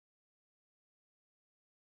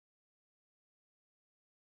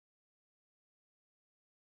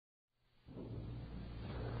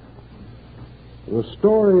The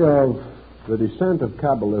story of the descent of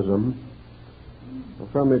Kabbalism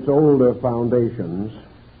from its older foundations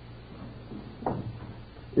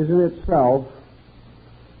is in itself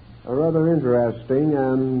a rather interesting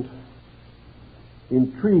and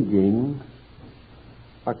intriguing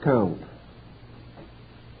account.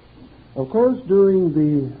 Of course, during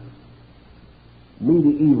the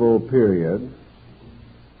medieval period,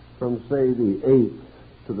 from say the 8th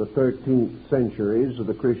to the 13th centuries of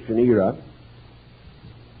the Christian era,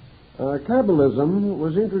 Kabbalism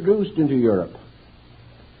was introduced into Europe,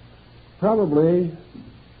 probably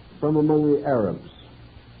from among the Arabs,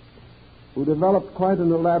 who developed quite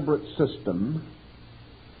an elaborate system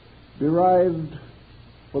derived,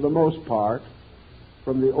 for the most part,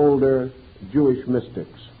 from the older Jewish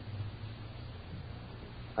mystics.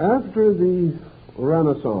 After the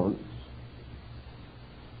Renaissance,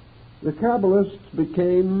 the Kabbalists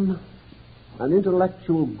became an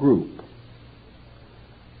intellectual group.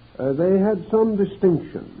 They had some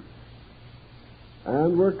distinction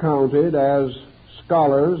and were counted as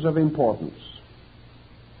scholars of importance.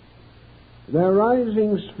 Their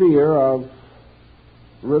rising sphere of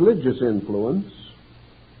religious influence,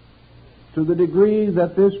 to the degree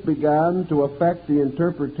that this began to affect the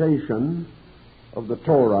interpretation of the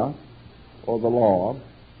Torah or the law,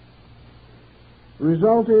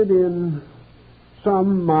 resulted in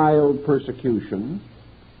some mild persecution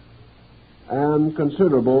and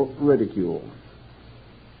considerable ridicule.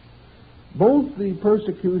 Both the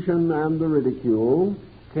persecution and the ridicule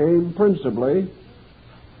came principally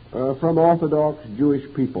from Orthodox Jewish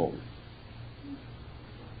people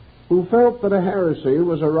who felt that a heresy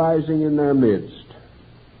was arising in their midst,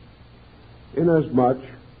 inasmuch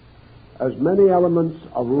as many elements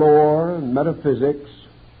of lore and metaphysics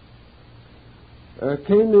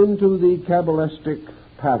came into the Kabbalistic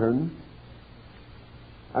pattern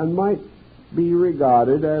and might be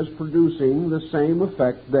regarded as producing the same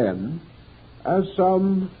effect then as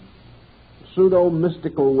some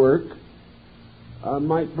pseudo-mystical work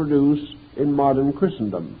might produce in modern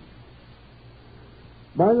Christendom.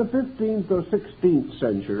 By the 15th or 16th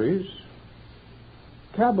centuries,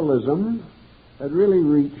 Kabbalism had really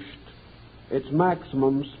reached its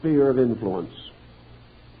maximum sphere of influence.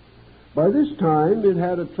 By this time, it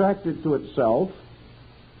had attracted to itself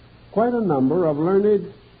quite a number of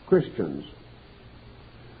learned Christians.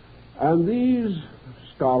 And these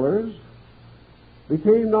scholars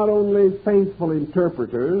became not only faithful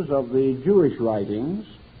interpreters of the Jewish writings,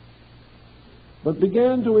 but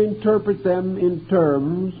began to interpret them in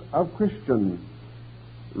terms of Christian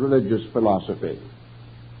religious philosophy.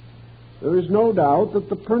 There is no doubt that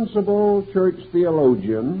the principal church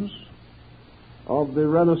theologians of the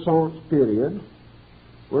Renaissance period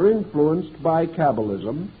were influenced by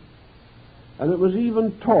Kabbalism, and it was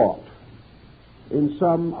even taught in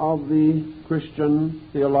some of the Christian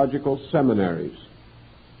theological seminaries.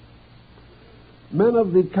 Men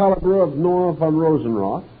of the caliber of Noah von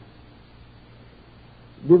Rosenroth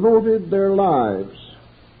devoted their lives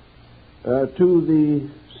to the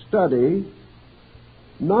study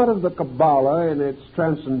not of the Kabbalah in its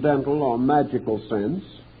transcendental or magical sense,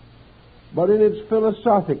 but in its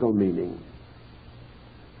philosophical meaning,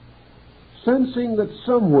 sensing that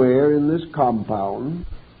somewhere in this compound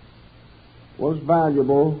was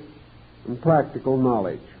valuable and practical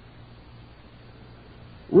knowledge.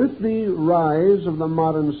 With the rise of the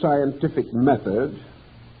modern scientific method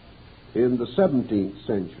in the 17th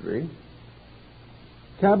century,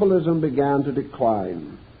 Kabbalism began to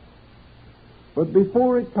decline. But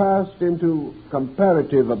before it passed into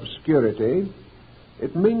comparative obscurity,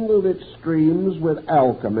 it mingled its streams with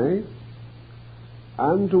alchemy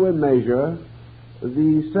and, to a measure,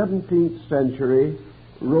 the 17th century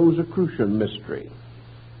Rosicrucian mystery.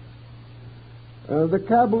 The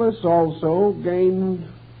Kabbalists also gained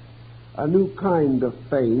a new kind of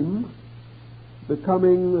fame,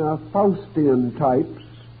 becoming Faustian types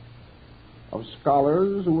of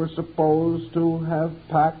scholars who were supposed to have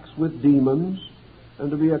pacts with demons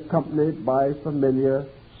and to be accompanied by familiar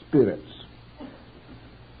spirits.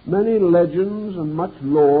 Many legends and much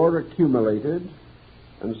lore accumulated,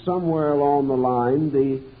 and somewhere along the line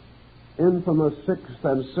the infamous 6th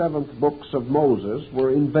and 7th books of Moses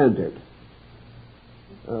were invented.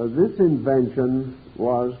 This invention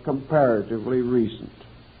was comparatively recent.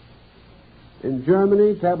 In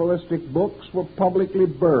Germany, Kabbalistic books were publicly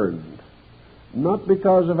burned, not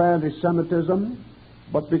because of anti-Semitism,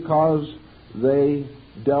 but because they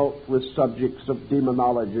dealt with subjects of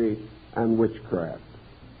demonology and witchcraft.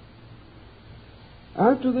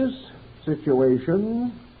 After this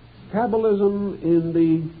situation, Kabbalism in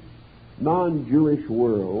the non-Jewish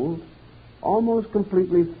world almost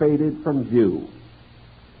completely faded from view.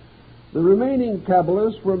 The remaining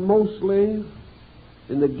Kabbalists were mostly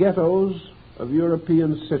in the ghettos of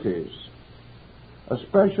European cities,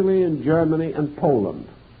 especially in Germany and Poland.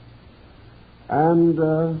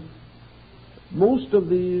 And most of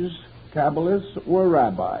these Kabbalists were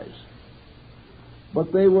rabbis,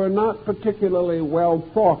 but they were not particularly well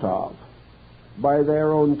thought of by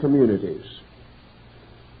their own communities.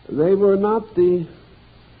 They were not the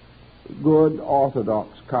good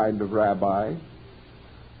orthodox kind of rabbi,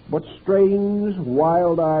 but strange,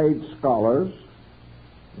 wild-eyed scholars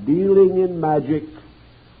dealing in magic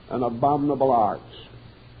and abominable arts.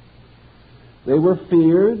 They were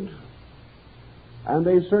feared, and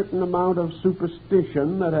a certain amount of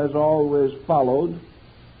superstition that has always followed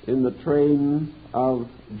in the train of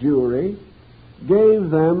Jewry gave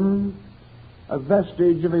them a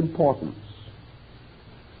vestige of importance.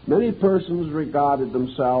 Many persons regarded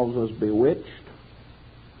themselves as bewitched.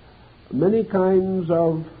 Many kinds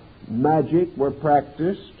of magic were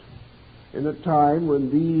practiced in a time when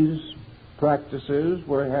these practices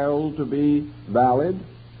were held to be valid,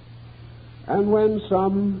 and when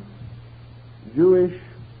some Jewish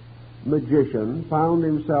magician found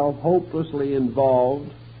himself hopelessly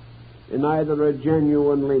involved in either a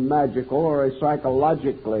genuinely magical or a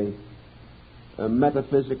psychologically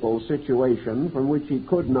metaphysical situation from which he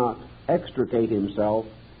could not extricate himself,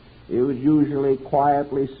 he would usually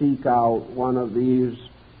quietly seek out one of these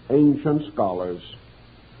ancient scholars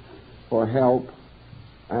for help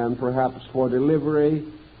and perhaps for delivery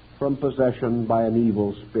from possession by an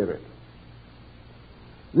evil spirit.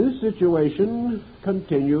 This situation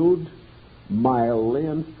continued mildly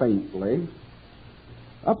and faintly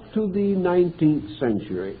up to the 19th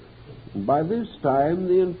century. By this time,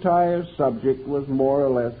 the entire subject was more or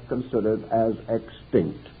less considered as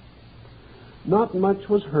extinct. Not much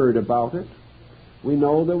was heard about it. We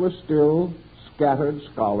know there were still scattered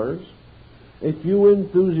scholars, a few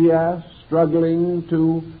enthusiasts struggling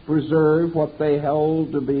to preserve what they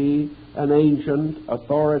held to be an ancient,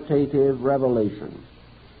 authoritative revelation.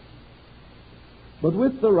 But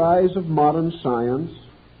with the rise of modern science,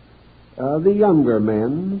 the younger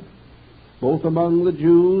men, both among the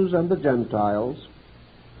Jews and the Gentiles,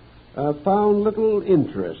 found little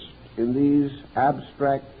interest in these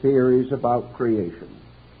abstract theories about creation.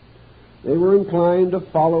 They were inclined to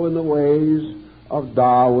follow in the ways of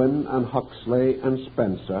Darwin and Huxley and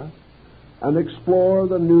Spencer and explore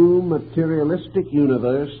the new materialistic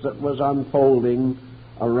universe that was unfolding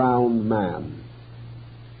around man.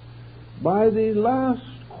 By the last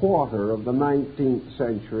quarter of the 19th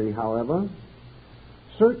century, however,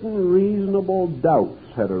 certain reasonable doubts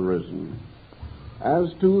had arisen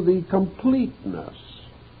as to the completeness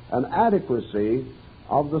and adequacy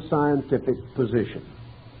of the scientific position.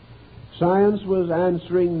 Science was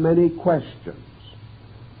answering many questions,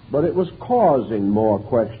 but it was causing more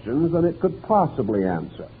questions than it could possibly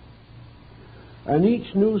answer. And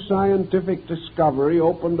each new scientific discovery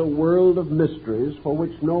opened a world of mysteries for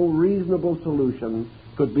which no reasonable solution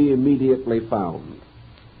could be immediately found.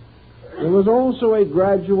 There was also a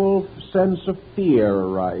gradual sense of fear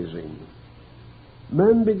arising.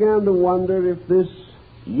 Men began to wonder if this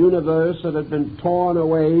universe that had been torn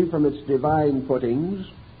away from its divine footings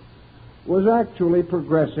was actually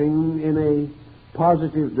progressing in a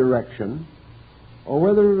positive direction, or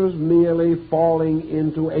whether it was merely falling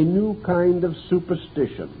into a new kind of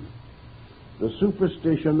superstition, the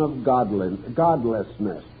superstition of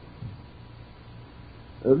godlessness.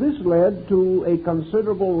 This led to a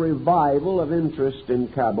considerable revival of interest in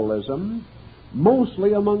Kabbalism,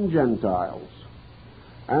 mostly among Gentiles.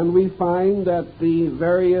 And we find that the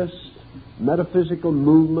various metaphysical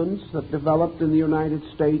movements that developed in the United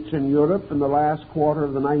States and Europe in the last quarter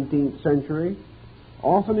of the 19th century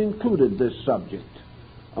often included this subject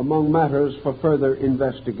among matters for further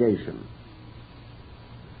investigation.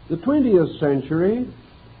 The 20th century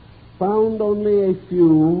found only a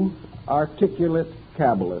few articulate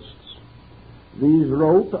Kabbalists. These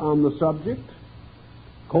wrote on the subject,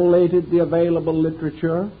 collated the available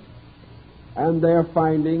literature, and their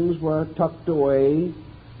findings were tucked away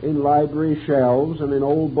in library shelves and in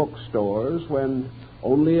old bookstores when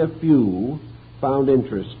only a few found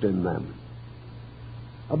interest in them.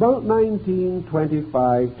 About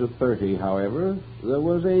 1925 to 30, however, there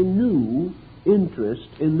was a new interest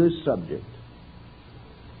in this subject.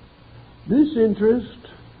 This interest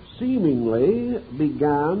seemingly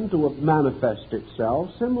began to manifest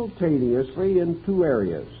itself simultaneously in two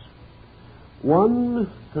areas. One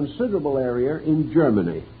considerable area in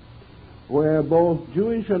Germany, where both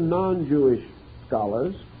Jewish and non-Jewish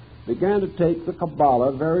scholars began to take the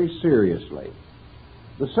Kabbalah very seriously.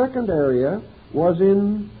 The second area was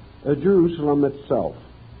in Jerusalem itself.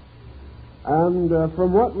 And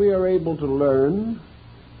from what we are able to learn,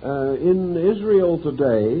 in Israel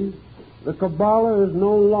today, the Kabbalah is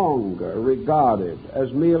no longer regarded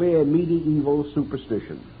as merely a medieval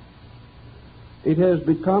superstition. It has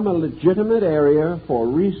become a legitimate area for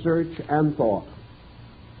research and thought.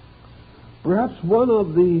 Perhaps one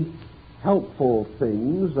of the helpful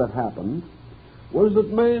things that happened was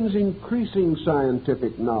that man's increasing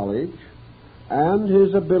scientific knowledge and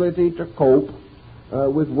his ability to cope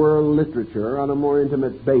with world literature on a more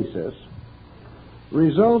intimate basis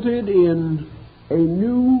resulted in a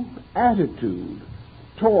new attitude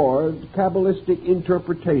toward Kabbalistic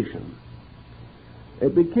interpretation.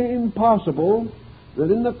 It became possible that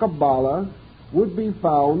in the Kabbalah would be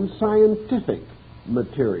found scientific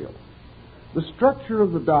material. The structure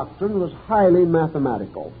of the doctrine was highly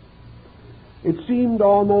mathematical. It seemed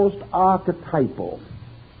almost archetypal.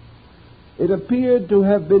 It appeared to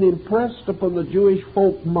have been impressed upon the Jewish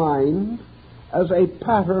folk mind as a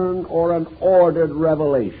pattern or an ordered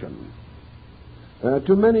revelation.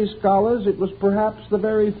 To many scholars, it was perhaps the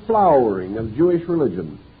very flowering of Jewish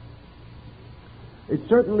religion. It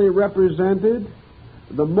certainly represented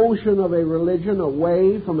the motion of a religion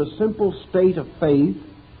away from a simple state of faith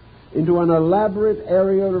into an elaborate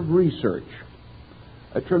area of research,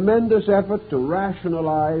 a tremendous effort to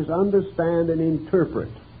rationalize, understand, and interpret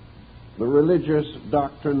the religious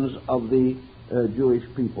doctrines of the Jewish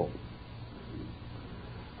people.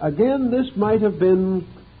 Again, this might have been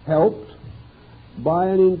helped by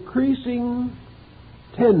an increasing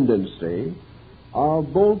tendency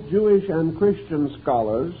of both Jewish and Christian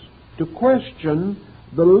scholars to question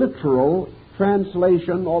the literal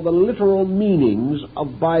translation or the literal meanings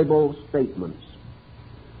of Bible statements.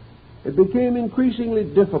 It became increasingly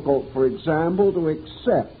difficult, for example, to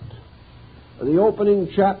accept the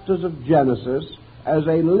opening chapters of Genesis as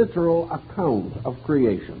a literal account of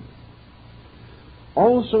creation.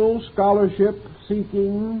 Also, scholarship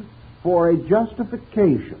seeking for a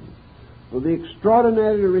justification for the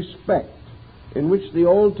extraordinary respect in which the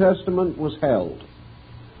Old Testament was held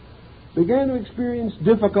began to experience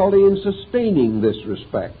difficulty in sustaining this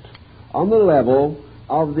respect on the level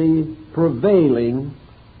of the prevailing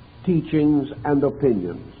teachings and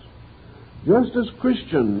opinions. Just as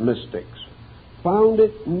Christian mystics found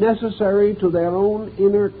it necessary to their own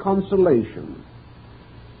inner consolation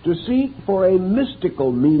to seek for a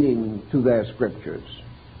mystical meaning to their scriptures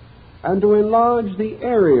and to enlarge the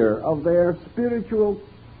area of their spiritual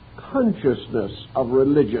consciousness of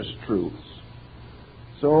religious truths,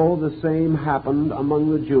 so the same happened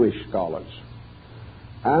among the Jewish scholars.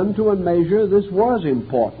 And to a measure, this was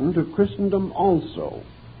important to Christendom also,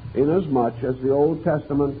 inasmuch as the Old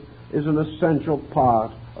Testament is an essential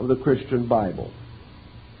part of the Christian Bible.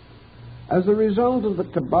 As a result of the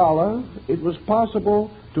Kabbalah, it was possible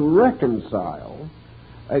to reconcile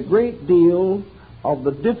a great deal of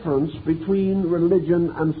the difference between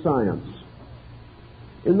religion and science.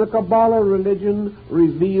 In the Kabbalah, religion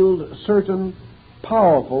revealed certain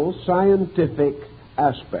powerful scientific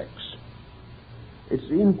aspects. It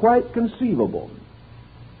seemed quite conceivable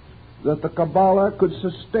that the Kabbalah could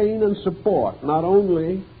sustain and support not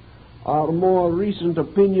only our more recent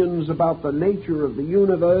opinions about the nature of the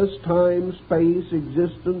universe, time, space,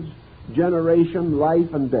 existence, generation,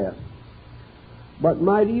 life, and death, but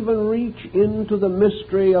might even reach into the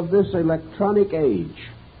mystery of this electronic age,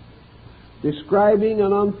 describing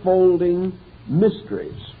and unfolding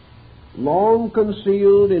mysteries long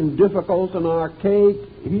concealed in difficult and archaic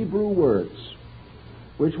Hebrew words,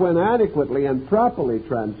 which when adequately and properly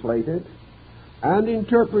translated and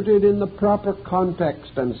interpreted in the proper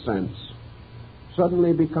context and sense,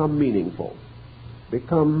 suddenly become meaningful,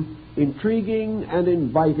 become intriguing and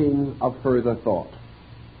inviting of further thought.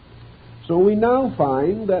 So we now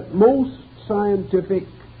find that most scientific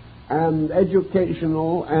and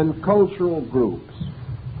educational and cultural groups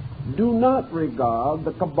do not regard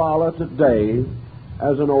the Kabbalah today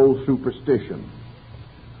as an old superstition.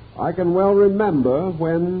 I can well remember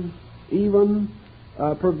when even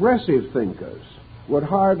progressive thinkers would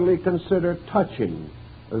hardly consider touching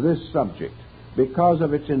this subject because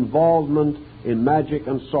of its involvement in magic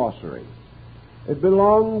and sorcery. It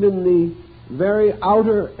belonged in the very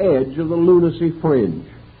outer edge of the lunacy fringe.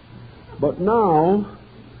 But now,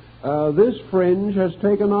 this fringe has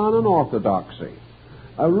taken on an orthodoxy,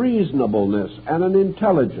 a reasonableness, and an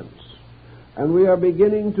intelligence. And we are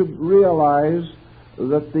beginning to realize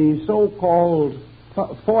that the so-called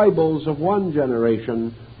foibles of one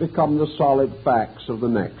generation become the solid facts of the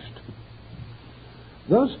next.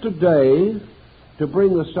 Thus today, to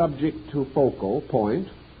bring the subject to focal point,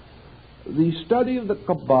 the study of the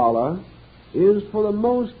Kabbalah is for the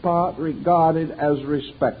most part regarded as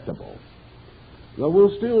respectable. There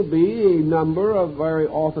will still be a number of very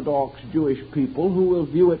Orthodox Jewish people who will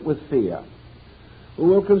view it with fear, who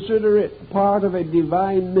will consider it part of a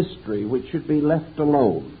divine mystery which should be left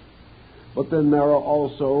alone. But then there are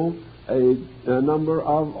also a number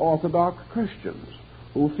of Orthodox Christians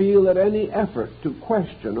who feel that any effort to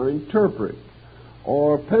question or interpret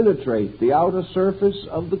or penetrate the outer surface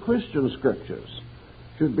of the Christian Scriptures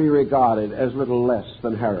should be regarded as little less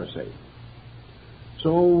than heresy.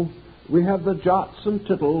 So we have the jots and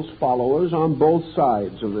tittles followers on both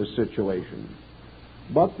sides of this situation.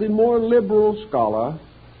 But the more liberal scholar,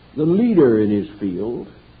 the leader in his field,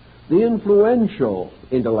 the influential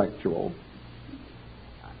intellectual,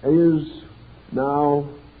 is now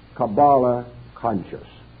Kabbalah conscious.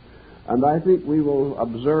 And I think we will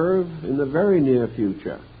observe in the very near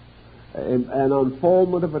future an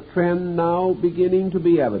unfoldment of a trend now beginning to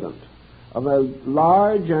be evident, of a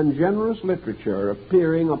large and generous literature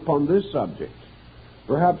appearing upon this subject,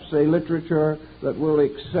 perhaps a literature that will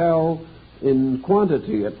excel in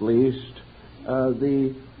quantity at least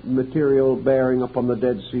the material bearing upon the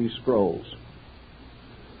Dead Sea Scrolls.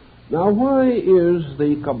 Now, why is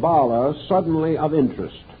the Kabbalah suddenly of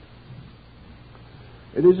interest?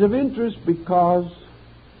 It is of interest because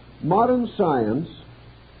modern science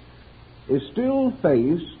is still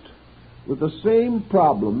faced with the same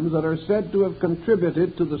problems that are said to have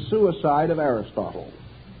contributed to the suicide of Aristotle.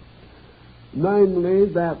 Namely,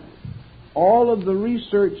 that all of the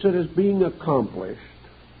research that is being accomplished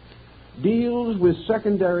deals with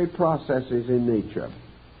secondary processes in nature,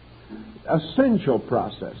 essential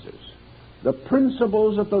processes. The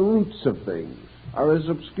principles at the roots of things are as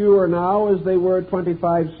obscure now as they were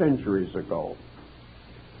 25 centuries ago.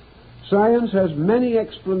 Science has many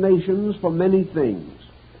explanations for many things,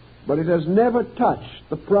 but it has never touched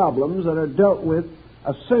the problems that are dealt with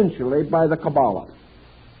essentially by the Kabbalah.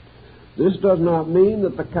 This does not mean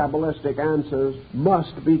that the Kabbalistic answers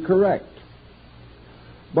must be correct,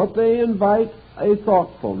 but they invite a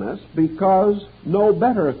thoughtfulness because no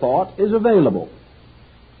better thought is available.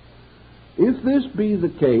 If this be the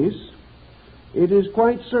case, it is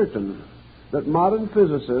quite certain that modern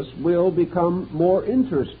physicists will become more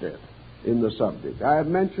interested in the subject. I have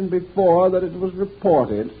mentioned before that it was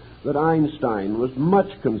reported that Einstein was much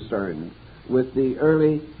concerned with the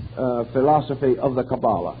early philosophy of the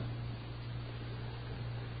Kabbalah.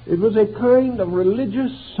 It was a kind of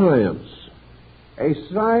religious science, a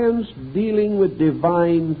science dealing with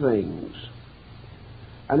divine things,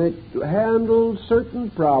 and it handled certain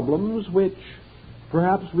problems which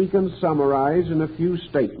perhaps we can summarize in a few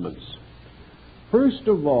statements. First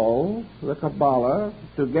of all, the Kabbalah,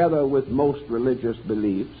 together with most religious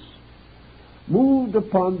beliefs, moved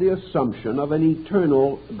upon the assumption of an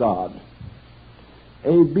eternal God,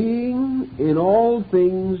 a being in all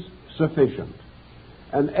things sufficient,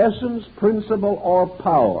 an essence, principle, or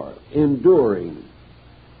power enduring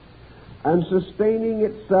and sustaining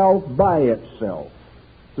itself by itself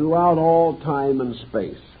throughout all time and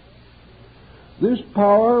space. This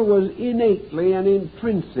power was innately and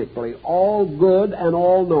intrinsically all good and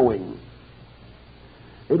all-knowing.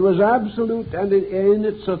 It was absolute and in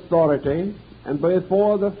its authority, and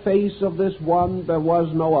before the face of this one there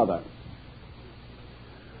was no other.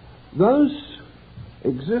 Thus,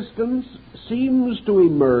 existence seems to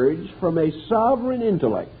emerge from a sovereign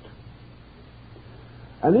intellect,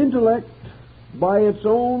 an intellect by its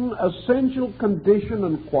own essential condition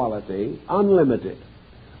and quality, unlimited,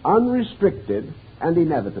 unrestricted, and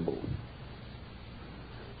inevitable.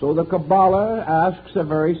 So the Kabbalah asks a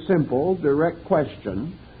very simple, direct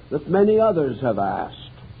question that many others have asked,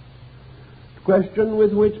 a question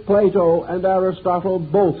with which Plato and Aristotle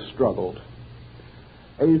both struggled,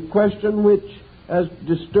 a question which has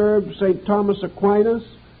disturbed St. Thomas Aquinas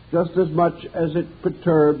just as much as it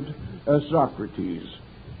perturbed Socrates.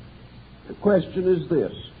 The question is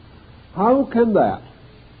this: how can that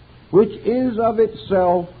which is of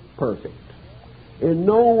itself perfect, in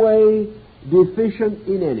no way deficient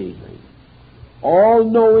in anything,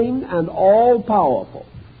 all-knowing and all-powerful,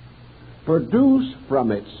 produce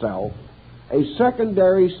from itself a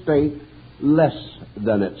secondary state less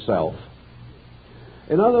than itself?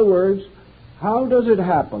 In other words, how does it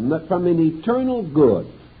happen that from an eternal good,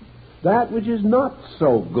 that which is not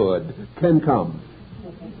so good can come?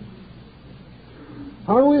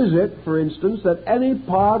 How is it, for instance, that any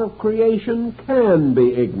part of creation can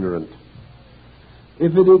be ignorant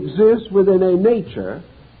if it exists within a nature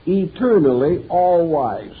eternally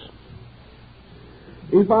all-wise?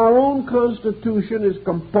 If our own constitution is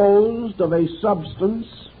composed of a substance,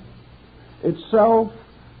 itself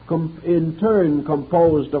in turn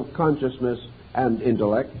composed of consciousness and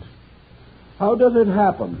intellect, how does it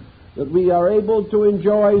happen that we are able to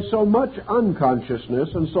enjoy so much unconsciousness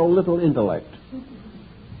and so little intellect?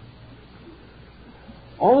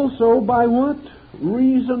 Also, by what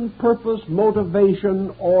reason, purpose,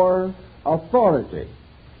 motivation, or authority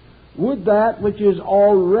would that which is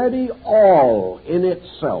already all in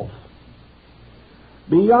itself,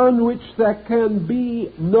 beyond which there can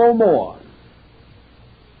be no more,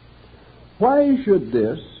 why should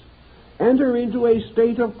this enter into a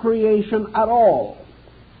state of creation at all,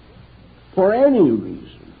 for any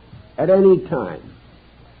reason, at any time?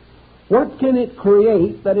 What can it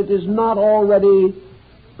create that it is not already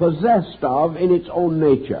possessed of in its own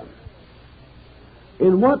nature?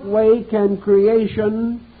 In what way can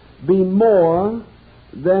creation be more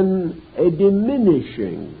than a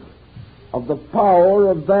diminishing of the power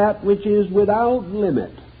of that which is without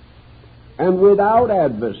limit and without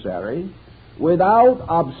adversary, without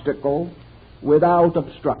obstacle, without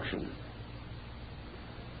obstruction?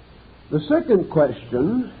 The second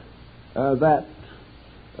question that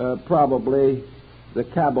probably the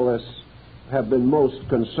Kabbalists have been most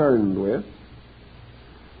concerned with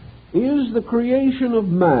is the creation of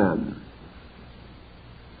man,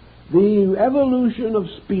 the evolution of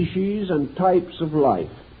species and types of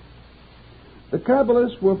life. The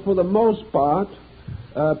Kabbalists were for the most part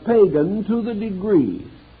pagan to the degree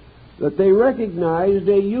that they recognized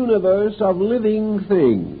a universe of living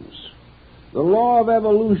things. The law of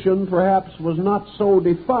evolution perhaps was not so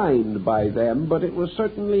defined by them, but it was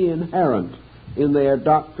certainly inherent in their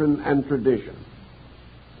doctrine and tradition.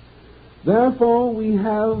 Therefore, we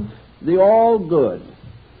have the all-good,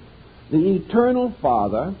 the eternal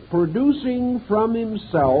Father, producing from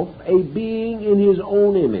himself a being in his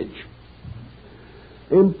own image,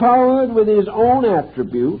 empowered with his own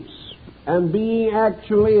attributes, and being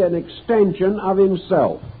actually an extension of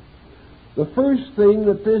himself. The first thing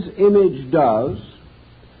that this image does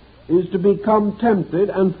is to become tempted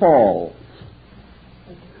and fall.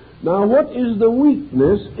 Now, what is the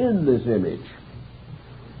weakness in this image?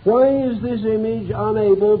 Why is this image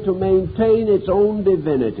unable to maintain its own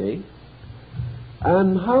divinity?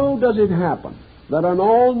 And how does it happen that an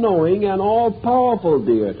all-knowing and all-powerful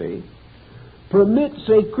deity permits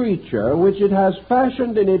a creature which it has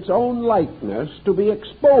fashioned in its own likeness to be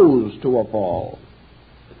exposed to a fall,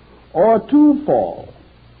 or to fall,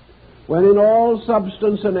 when in all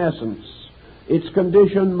substance and essence its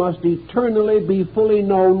condition must eternally be fully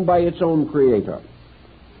known by its own Creator?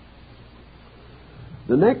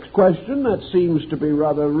 The next question, that seems to be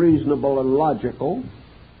rather reasonable and logical,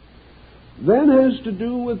 then has to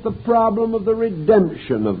do with the problem of the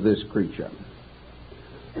redemption of this creature,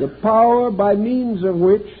 the power by means of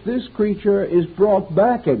which this creature is brought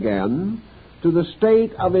back again to the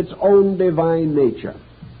state of its own divine nature.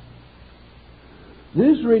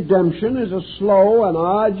 This redemption is a slow and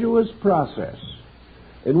arduous process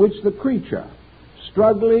in which the creature,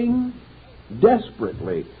 struggling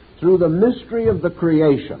desperately through the mystery of the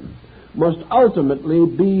creation, must ultimately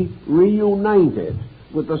be reunited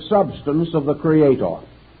with the substance of the Creator.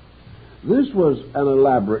 This was an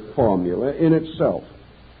elaborate formula in itself.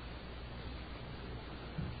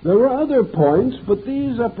 There were other points, but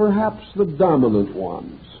these are perhaps the dominant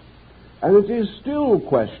ones, and it is still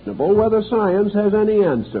questionable whether science has any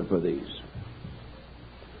answer for these.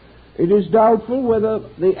 It is doubtful whether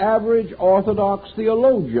the average Orthodox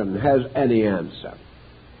theologian has any answer.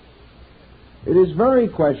 It is very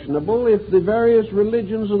questionable if the various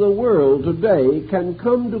religions of the world today can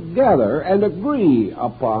come together and agree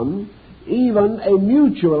upon even a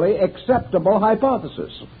mutually acceptable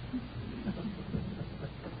hypothesis.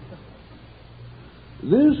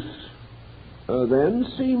 This then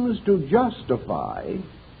seems to justify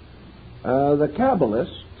the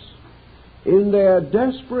Kabbalists in their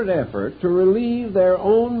desperate effort to relieve their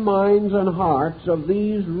own minds and hearts of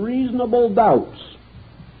these reasonable doubts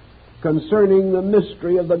concerning the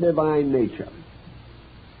mystery of the divine nature.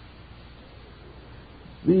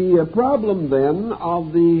 The problem then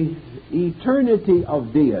of the eternity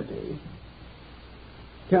of deity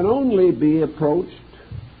can only be approached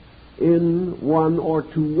in one or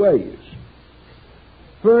two ways.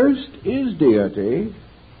 First, is deity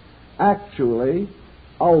actually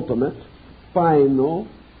ultimate, final,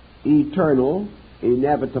 eternal,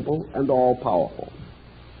 inevitable, and all-powerful?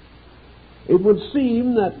 It would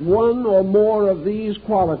seem that one or more of these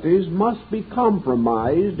qualities must be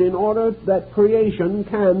compromised in order that creation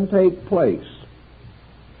can take place.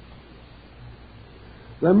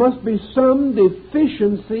 there must be some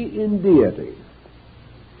deficiency in deity,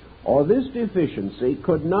 or this deficiency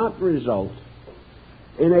could not result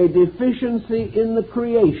in a deficiency in the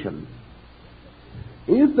creation.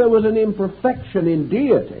 If there was an imperfection in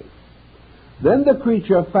deity, then the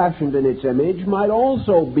creature fashioned in its image might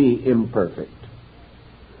also be imperfect.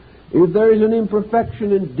 If there is an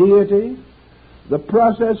imperfection in deity, the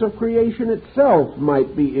process of creation itself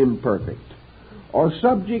might be imperfect, or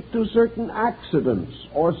subject to certain accidents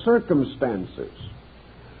or circumstances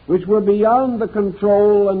which were beyond the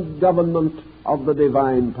control and government of the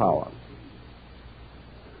divine power.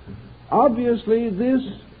 Obviously, this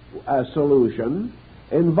solution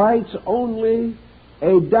invites only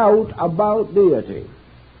a doubt about deity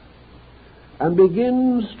and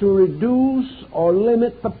begins to reduce or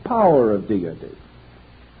limit the power of deity.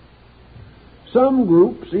 Some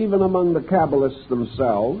groups, even among the Kabbalists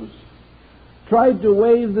themselves, tried to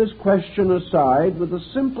wave this question aside with a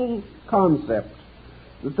simple concept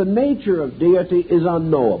that the nature of deity is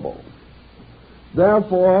unknowable.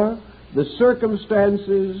 Therefore, the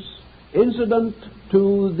circumstances incident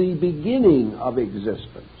to the beginning of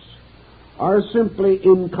existence are simply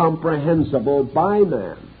incomprehensible by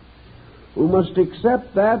man, who must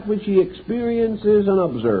accept that which he experiences and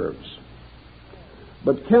observes,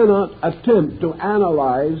 but cannot attempt to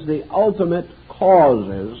analyze the ultimate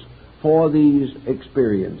causes for these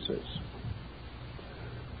experiences.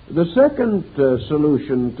 The second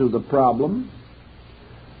solution to the problem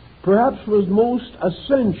perhaps was most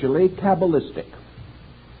essentially Kabbalistic.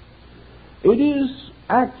 It is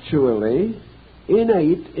actually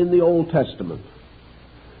innate in the Old Testament,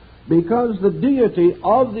 because the deity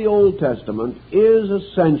of the Old Testament is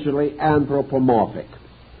essentially anthropomorphic.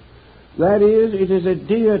 That is, it is a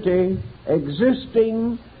deity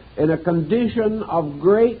existing in a condition of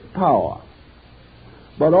great power,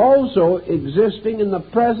 but also existing in the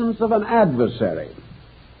presence of an adversary,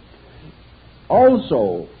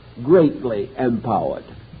 also greatly empowered.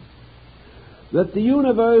 That the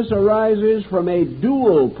universe arises from a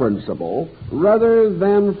dual principle rather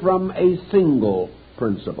than from a single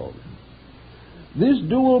principle. This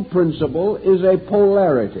dual principle is a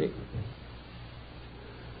polarity.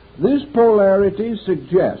 This polarity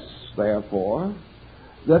suggests, therefore,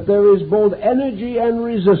 that there is both energy and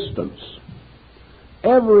resistance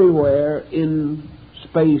everywhere in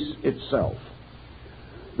space itself.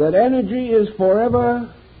 That energy is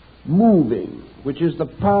forever moving, which is the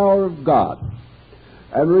power of God,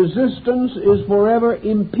 and resistance is forever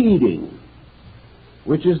impeding,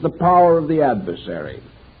 which is the power of the adversary.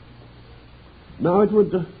 Now it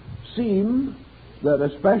would seem that,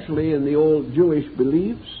 especially in the old Jewish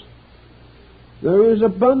beliefs, there is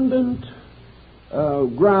abundant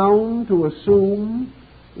ground to assume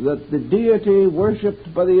that the deity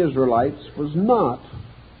worshipped by the Israelites was not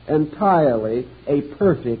entirely a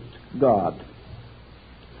perfect God.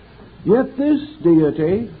 Yet this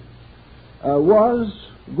deity was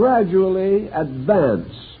gradually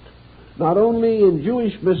advanced, not only in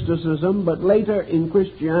Jewish mysticism, but later in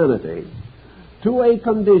Christianity, to a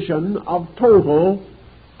condition of total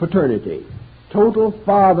paternity, total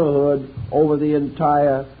fatherhood over the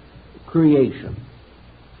entire creation.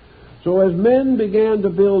 So as men began to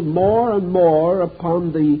build more and more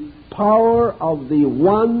upon the power of the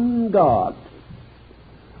one God,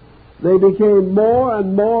 they became more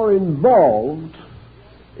and more involved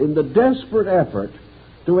in the desperate effort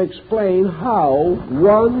to explain how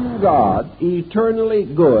one God, eternally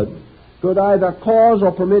good, could either cause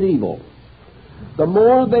or permit evil. The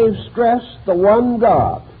more they stressed the one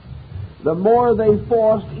God, the more they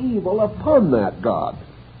forced evil upon that God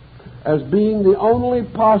as being the only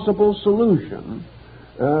possible solution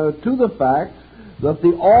to the fact that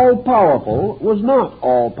the all-powerful was not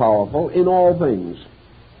all-powerful in all things.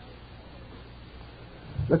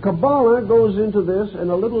 The Kabbalah goes into this in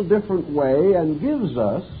a little different way and gives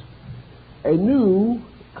us a new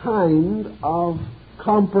kind of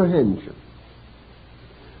comprehension.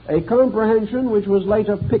 A comprehension which was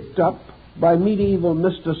later picked up by medieval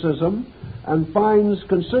mysticism and finds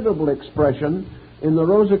considerable expression in the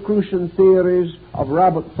Rosicrucian theories of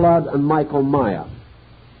Robert Flood and Michael Meyer.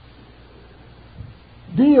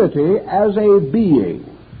 Deity as a being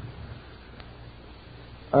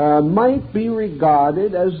might be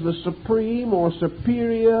regarded as the supreme or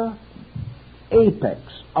superior apex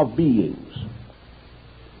of beings.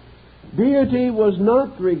 Deity was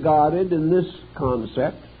not regarded in this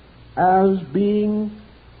concept as being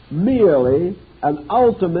merely an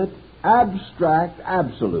ultimate abstract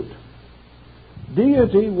absolute.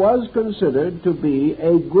 Deity was considered to be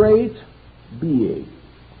a great being,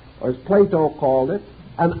 or as Plato called it,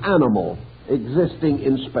 an animal existing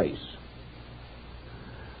in space.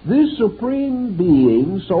 This supreme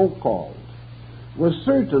being, so-called, was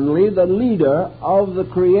certainly the leader of the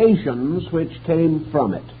creations which came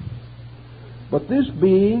from it. But this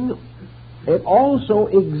being, it also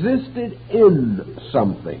existed in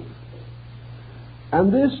something.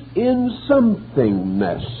 And this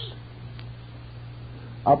in-somethingness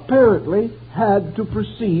apparently had to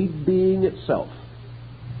precede being itself.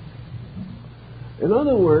 In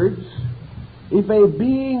other words, if a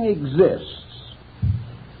being exists,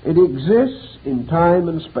 it exists in time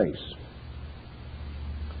and space.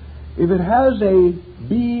 If it has a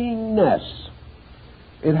beingness,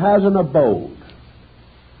 it has an abode.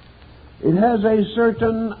 It has a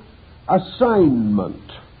certain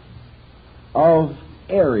assignment of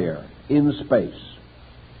area in space.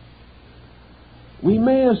 We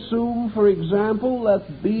may assume, for example,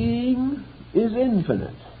 that being is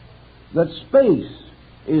infinite, that space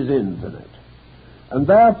is infinite, and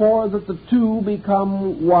therefore that the two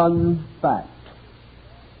become one fact.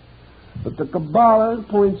 But the Kabbalah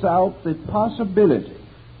points out the possibility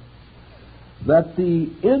that the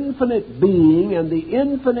infinite being and the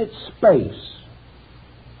infinite space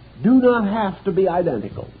do not have to be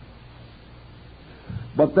identical,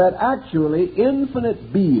 but that actually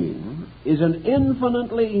infinite being is an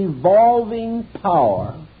infinitely evolving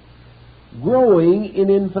power growing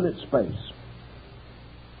in infinite space.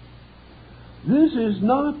 This is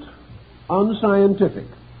not unscientific,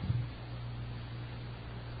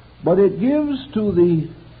 but it gives to the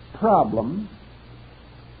problem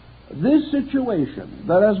this situation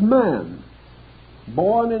that as man,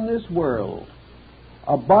 born in this world,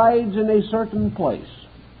 abides in a certain place,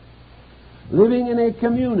 living in a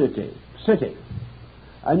community, city,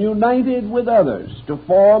 and united with others to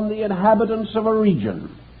form the inhabitants of a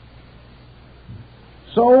region.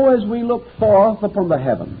 So as we look forth upon the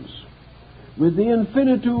heavens, with the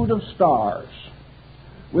infinitude of stars,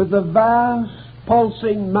 with the vast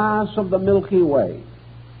pulsing mass of the Milky Way,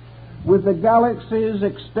 with the galaxies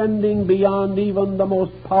extending beyond even the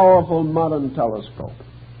most powerful modern telescope,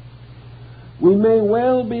 we may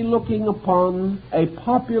well be looking upon a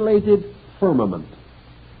populated firmament,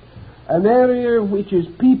 an area which is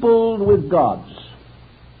peopled with gods,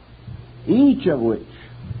 each of which,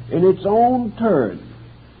 in its own turn,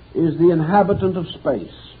 is the inhabitant of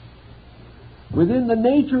space. Within the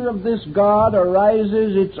nature of this God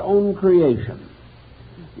arises its own creation,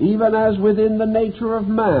 even as within the nature of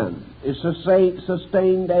man is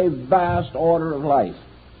sustained a vast order of life.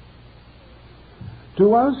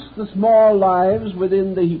 To us, the small lives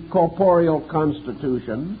within the corporeal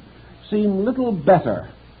constitution seem little better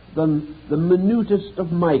than the minutest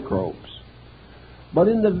of microbes. But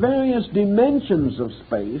in the various dimensions of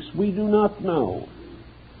space, we do not know.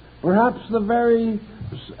 Perhaps the very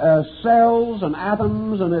cells and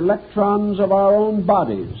atoms and electrons of our own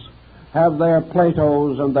bodies have their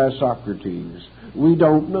Platos and their Socrates. We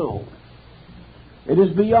don't know. It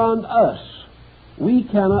is beyond us. We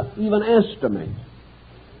cannot even estimate.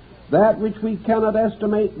 That which we cannot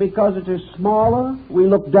estimate because it is smaller, we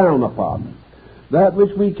look down upon. That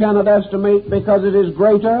which we cannot estimate because it is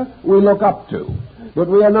greater, we look up to. But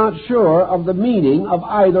we are not sure of the meaning of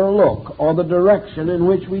either look or the direction in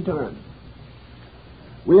which we turn.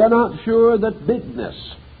 We are not sure that bigness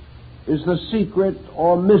is the secret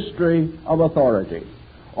or mystery of authority,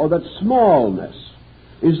 or that smallness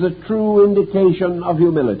is the true indication of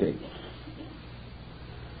humility.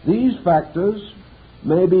 These factors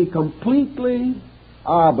may be completely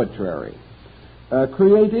arbitrary,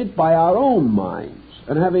 created by our own minds,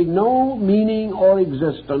 and having no meaning or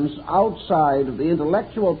existence outside of the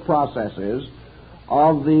intellectual processes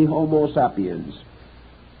of the Homo sapiens.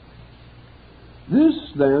 This,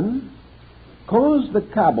 then, caused the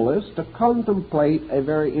Kabbalists to contemplate a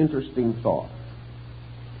very interesting thought.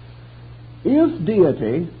 If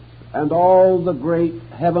deity and all the great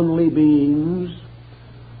heavenly beings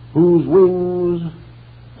whose wings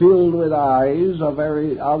filled with eyes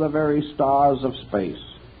are the very stars of space,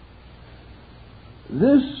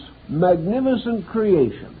 this magnificent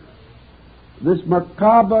creation, this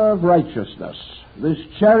Merkaba of righteousness, this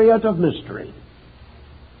chariot of mystery,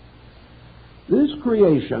 this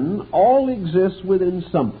creation all exists within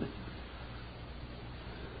something.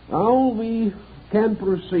 Now we can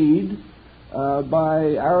proceed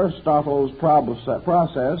by Aristotle's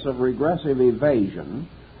process of regressive evasion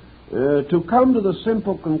to come to the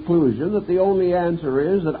simple conclusion that the only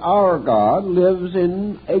answer is that our God lives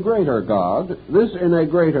in a greater God, this in a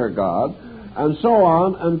greater God, and so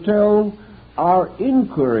on until our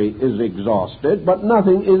inquiry is exhausted, but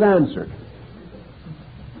nothing is answered.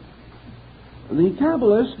 The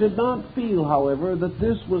Kabbalists did not feel, however, that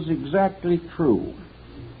this was exactly true.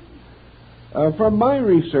 From my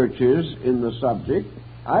researches in the subject,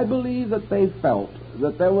 I believe that they felt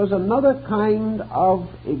that there was another kind of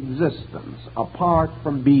existence apart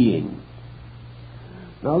from being.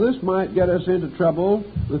 Now, this might get us into trouble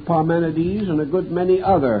with Parmenides and a good many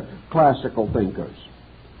other classical thinkers.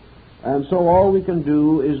 And so all we can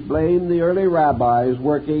do is blame the early rabbis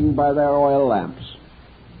working by their oil lamps.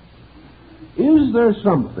 Is there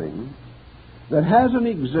something that has an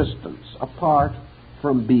existence apart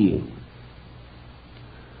from being?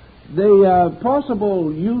 The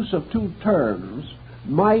possible use of two terms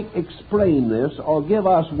might explain this or give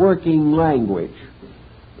us working language.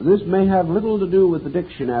 This may have little to do with the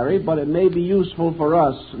dictionary, but it may be useful for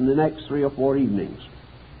us in the next 3 or 4 evenings.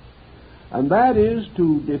 And that is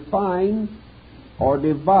to define or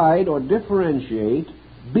divide or differentiate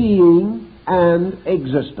being and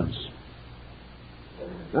existence.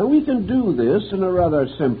 Now, we can do this in a rather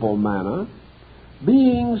simple manner.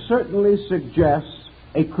 Being certainly suggests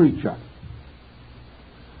a creature,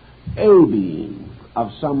 a being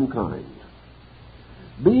of some kind.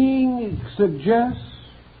 Being suggests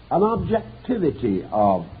an objectivity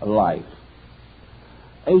of life,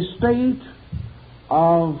 a state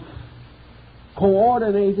of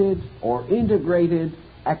coordinated or integrated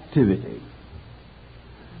activity.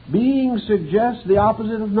 Being suggests the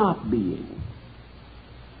opposite of not being.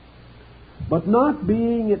 But not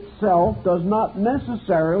being itself does not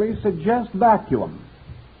necessarily suggest vacuum.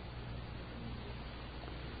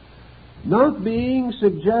 Not being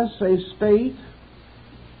suggests a state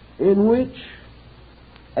in which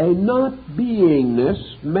a not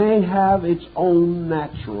beingness may have its own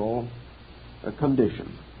natural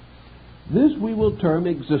condition. This we will term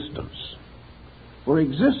existence. For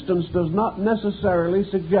existence does not necessarily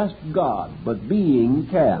suggest God, but being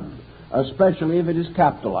can, especially if it is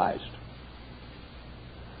capitalized.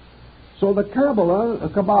 So the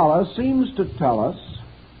Kabbalah seems to tell us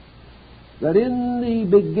that in the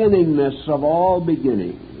beginningness of all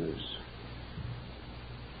beginnings,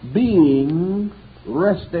 being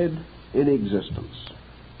rested in existence.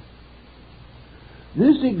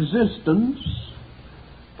 This existence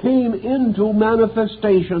came into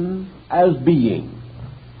manifestation as being.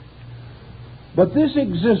 But this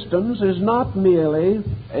existence is not merely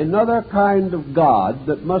another kind of God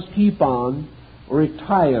that must keep on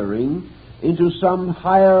retiring into some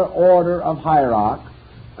higher order of hierarchy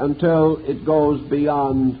until it goes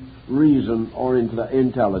beyond reason or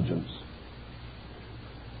intelligence.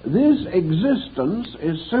 This existence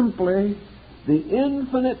is simply the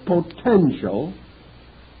infinite potential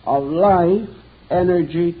of life,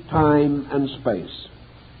 energy, time, and space.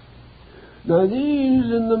 Now, these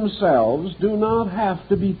in themselves do not have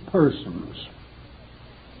to be persons.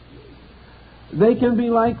 They can be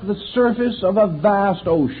like the surface of a vast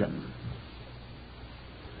ocean.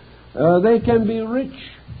 They can be rich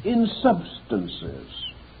in substances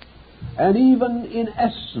and even in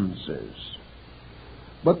essences.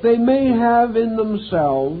 But they may have in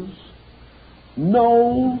themselves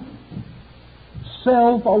no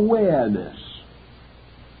self-awareness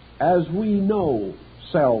as we know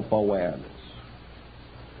self-awareness.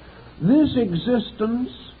 This existence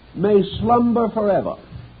may slumber forever.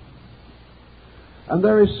 And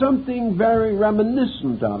there is something very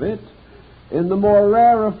reminiscent of it in the more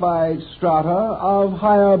rarefied strata of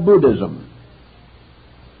higher Buddhism,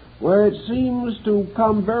 where it seems to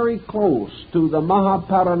come very close to the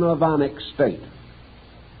Mahaparinirvanic state.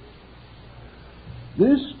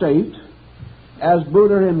 This state, as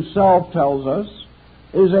Buddha himself tells us,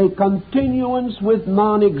 is a continuance with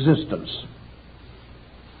non-existence,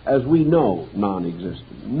 as we know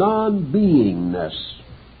non-existence, non-beingness.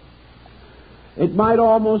 It might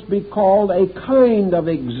almost be called a kind of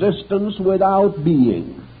existence without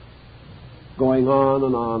being, going on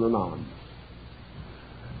and on and on.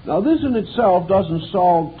 Now, this in itself doesn't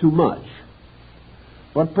solve too much,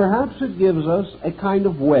 but perhaps it gives us a kind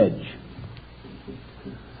of wedge.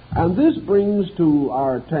 And this brings to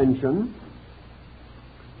our attention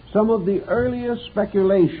some of the earliest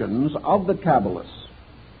speculations of the Kabbalists,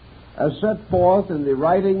 as set forth in the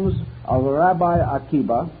writings of Rabbi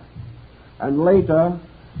Akiba, and later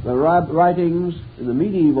the writings in the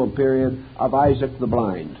medieval period of Isaac the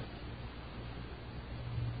Blind.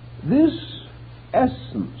 This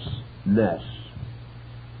essence-ness,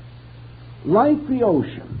 like the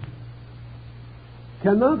ocean,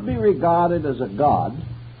 cannot be regarded as a god.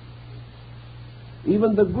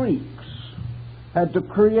 Even the Greeks had to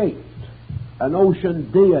create an ocean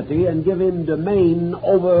deity and give him domain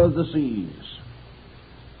over the seas.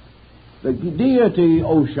 The deity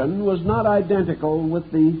ocean was not identical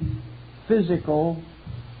with the physical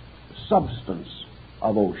substance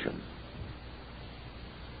of ocean.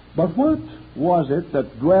 But what was it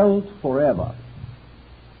that dwelt forever?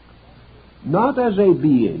 Not as a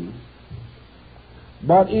being,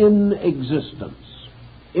 but in existence,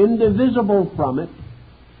 indivisible from it,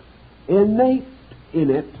 innate in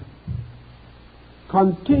it,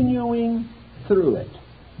 continuing through it.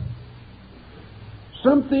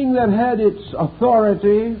 Something that had its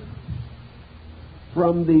authority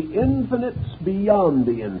from the infinite beyond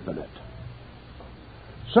the infinite.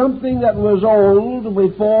 Something that was old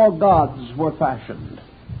before gods were fashioned.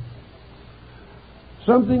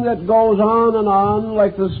 Something that goes on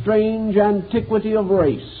like the strange antiquity of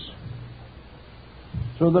race,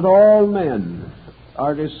 so that all men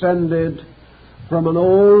are descended from an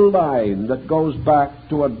old line that goes back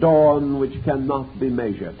to a dawn which cannot be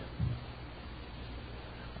measured.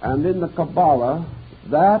 And in the Kabbalah,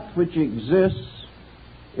 that which exists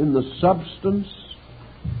in the substance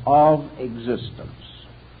of existence,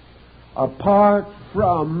 apart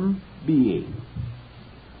from being,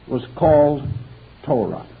 was called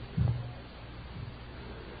Torah.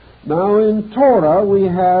 Now in Torah we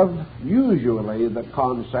have usually the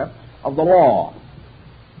concept of the law.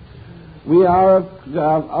 We are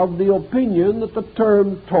of the opinion that the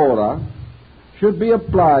term Torah should be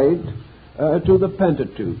applied to the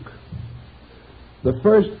Pentateuch, the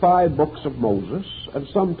first 5 books of Moses, and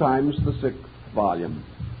sometimes the 6th volume.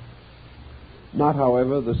 Not,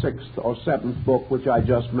 however, the 6th or 7th book which I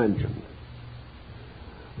just mentioned.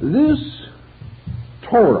 This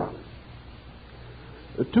Torah,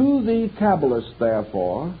 to the Kabbalists,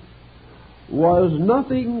 therefore, was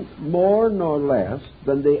nothing more nor less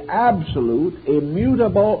than the absolute,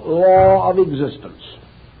 immutable law of existence.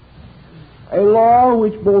 A law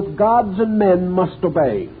which both gods and men must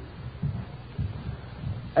obey.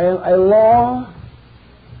 A law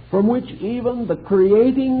from which even the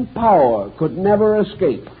creating power could never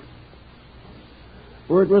escape.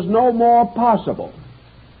 For it was no more possible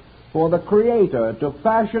for the Creator to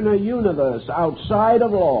fashion a universe outside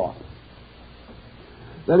of law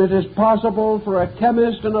than it is possible for a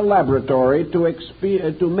chemist in a laboratory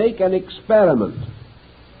to make an experiment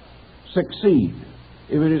succeed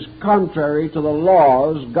if it is contrary to the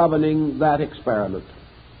laws governing that experiment.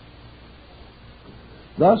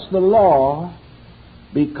 Thus the law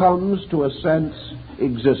becomes, to a sense,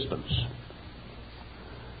 existence.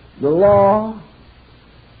 The law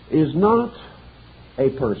is not a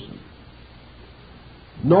person,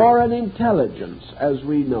 nor an intelligence as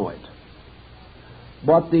we know it,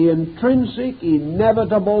 but the intrinsic,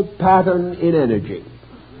 inevitable pattern in energy.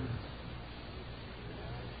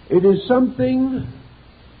 It is something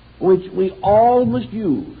which we all must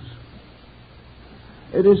use.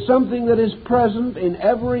 It is something that is present in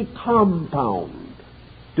every compound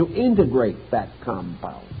to integrate that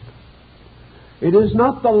compound. It is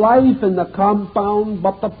not the life in the compound,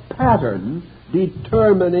 but the pattern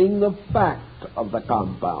determining the fact of the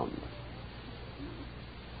compound.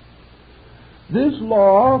 This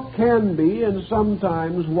law can be, and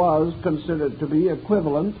sometimes was, considered to be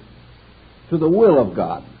equivalent to the will of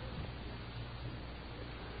God.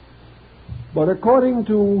 But according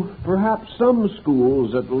to perhaps some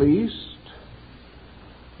schools at least,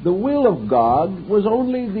 the will of God was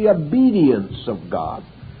only the obedience of God,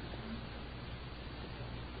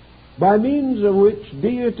 by means of which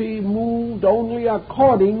deity moved only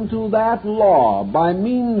according to that law, by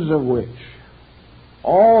means of which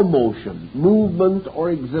all motion, movement, or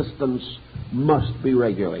existence must be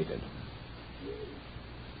regulated.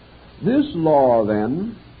 This law,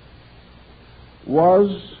 then, was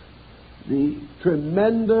the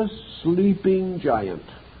tremendous sleeping giant.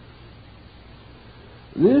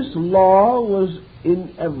 This law was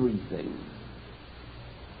in everything.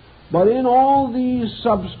 But in all these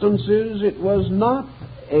substances, it was not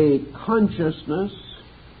a consciousness,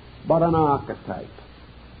 but an archetype.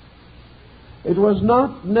 It was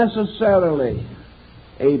not necessarily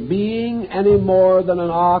a being any more than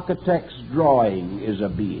an architect's drawing is a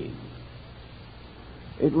being.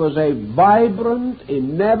 It was a vibrant,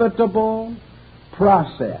 inevitable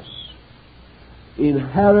process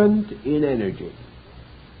inherent in energy.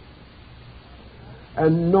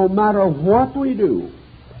 And no matter what we do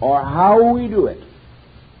or how we do it,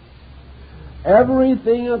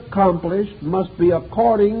 everything accomplished must be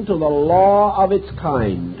according to the law of its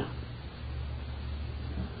kind.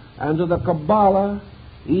 And to the Kabbalah,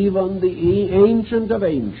 even the ancient of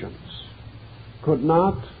ancients could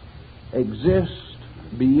not exist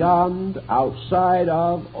beyond, outside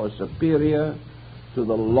of, or superior to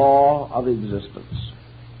the law of existence.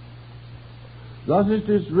 Thus it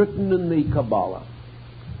is written in the Kabbalah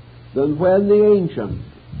that when the Ancient,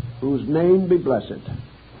 whose name be blessed,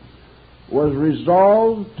 was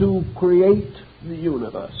resolved to create the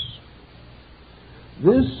universe,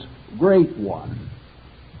 this Great One,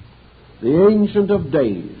 the Ancient of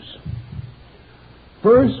Days,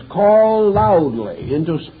 first called loudly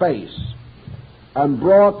into space and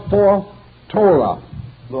brought forth Torah,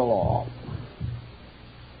 the law,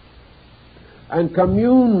 and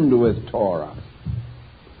communed with Torah,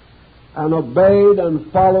 and obeyed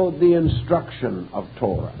and followed the instruction of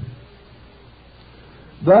Torah,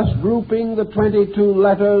 thus grouping the 22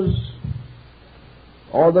 letters,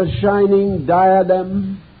 or the shining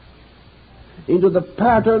diadem, into the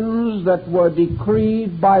patterns that were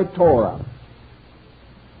decreed by Torah.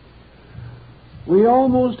 We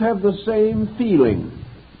almost have the same feeling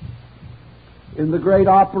in the great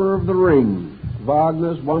opera of The Ring,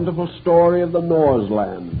 Wagner's wonderful story of the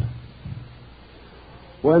Norseland,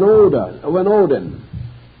 when Odin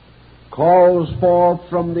calls forth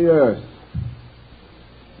from the earth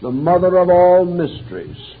the mother of all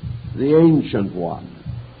mysteries, the Ancient One,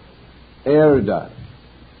 Erda,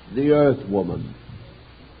 the Earth Woman,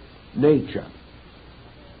 Nature,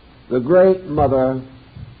 the Great Mother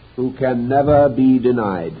who can never be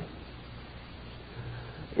denied.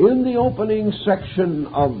 In the opening section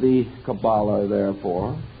of the Kabbalah,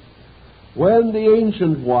 therefore, when the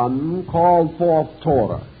Ancient One called forth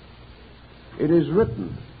Torah, it is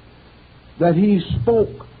written that he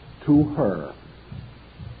spoke to her.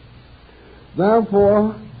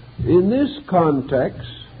 Therefore, in this context,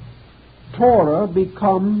 Torah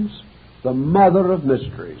becomes the mother of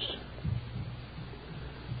mysteries.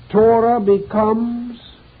 Torah becomes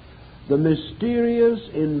the mysterious,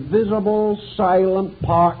 invisible, silent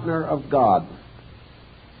partner of God.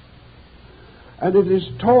 And it is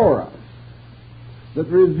Torah that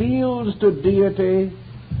reveals to deity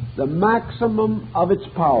the maximum of its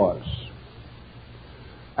powers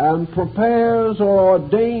and prepares or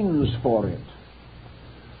ordains for it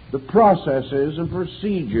the processes and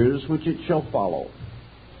procedures which it shall follow.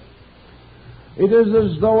 It is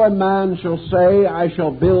as though a man shall say, I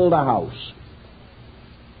shall build a house.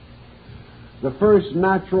 The first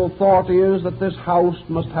natural thought is that this house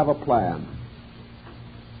must have a plan.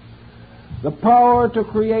 The power to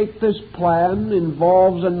create this plan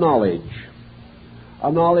involves a knowledge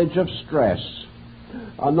of stress,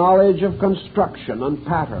 a knowledge of construction and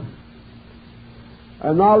pattern,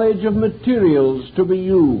 a knowledge of materials to be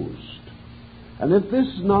used. And if this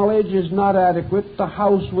knowledge is not adequate, the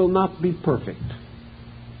house will not be perfect.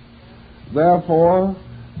 Therefore,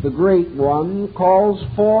 the Great One calls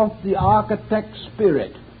forth the architect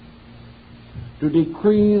spirit to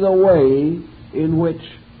decree the way in which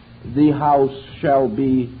the house shall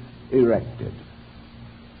be erected.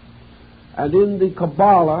 And in the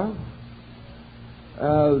Kabbalah,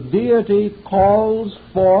 deity calls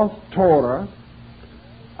forth Torah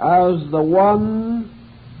as the one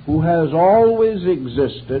who has always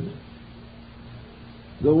existed,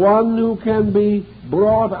 the one who can be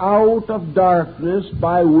brought out of darkness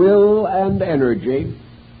by will and energy,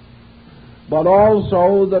 but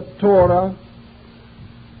also the Torah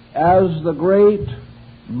as the great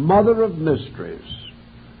mother of mysteries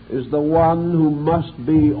is the one who must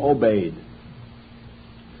be obeyed.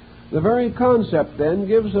 The very concept, then,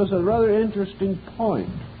 gives us a rather interesting point.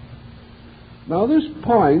 Now, this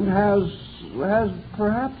point has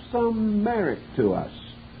perhaps some merit to us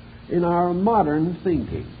in our modern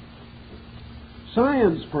thinking.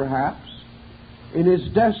 Science, perhaps, in its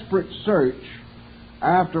desperate search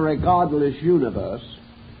after a godless universe,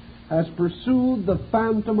 has pursued the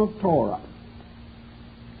phantom of Torah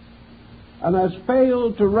and has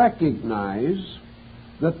failed to recognize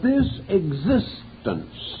that this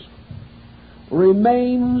existence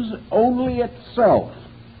remains only itself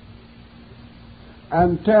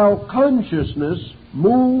until consciousness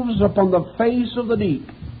moves upon the face of the deep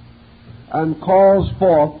and calls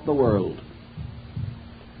forth the world.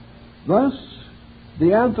 Thus,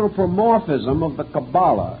 the anthropomorphism of the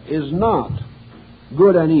Kabbalah is not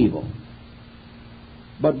good and evil,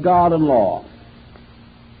 but God and law.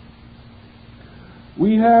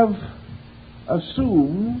 We have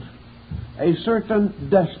assumed a certain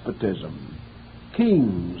despotism.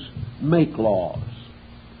 Kings make laws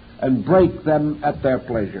and break them at their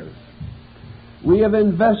pleasure. We have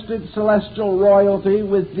invested celestial royalty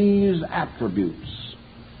with these attributes.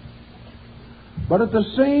 But at the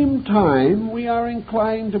same time, we are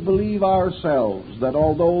inclined to believe ourselves that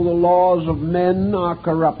although the laws of men are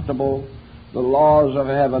corruptible, the laws of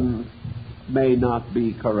heaven may not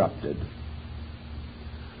be corrupted.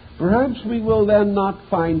 Perhaps we will then not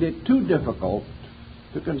find it too difficult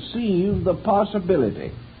to conceive the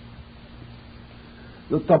possibility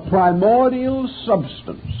that the primordial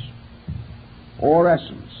substance or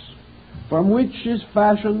essence from which is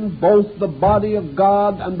fashioned both the body of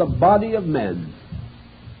God and the body of men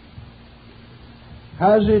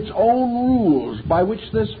has its own rules by which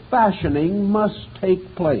this fashioning must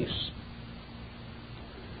take place,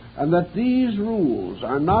 and that these rules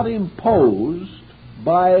are not imposed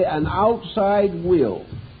by an outside will,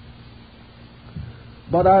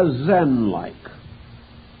 but are Zen-like.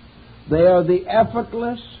 They are the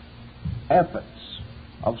effortless efforts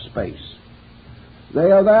of space. They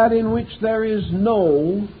are that in which there is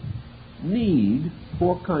no need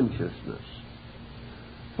for consciousness.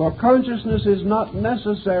 For consciousness is not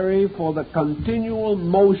necessary for the continual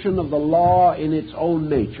motion of the law in its own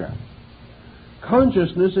nature.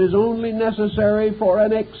 Consciousness is only necessary for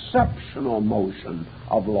an exceptional motion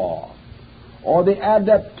of law, or the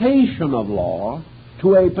adaptation of law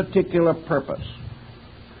to a particular purpose.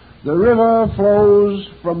 The river flows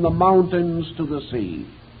from the mountains to the sea,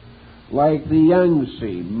 like the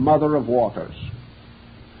Yangtze, mother of waters.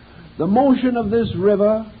 The motion of this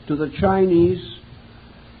river to the Chinese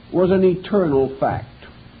was an eternal fact,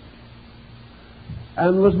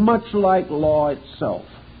 and was much like law itself.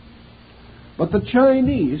 But the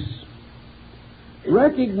Chinese,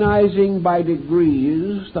 recognizing by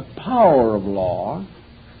degrees the power of law,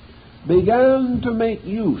 began to make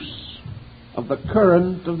use of the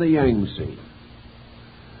current of the Yangtze.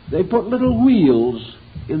 They put little wheels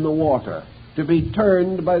in the water to be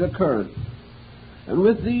turned by the current, and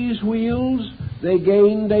with these wheels they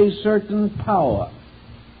gained a certain power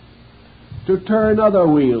to turn other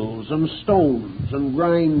wheels and stones and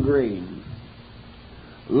grind grain.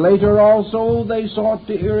 Later also they sought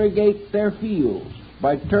to irrigate their fields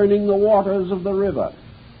by turning the waters of the river.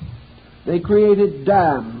 They created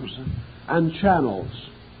dams and channels.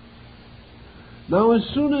 Now, as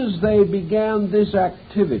soon as they began this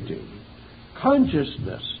activity,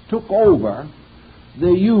 consciousness took over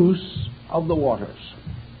the use of the waters.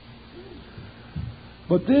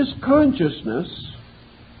 But this consciousness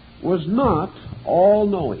was not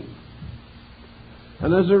all-knowing.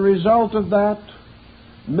 And as a result of that,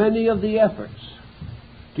 many of the efforts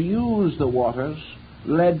to use the waters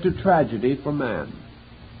led to tragedy for man.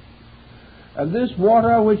 And this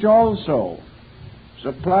water, which also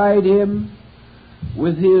supplied him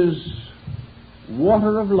with his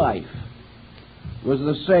water of life, was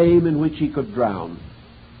the same in which he could drown.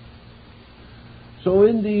 So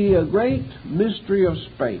in the great mystery of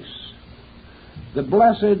space, the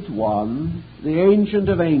Blessed One, the Ancient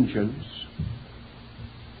of Ancients,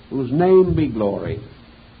 whose name be glory,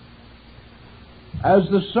 as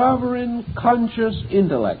the sovereign conscious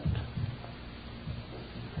intellect,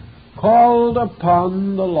 called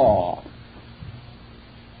upon the law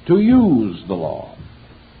to use the law.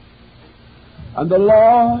 And the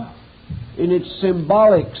law, in its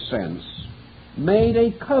symbolic sense, made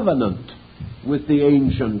a covenant with the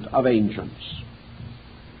Ancient of Ancients,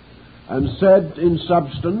 and said in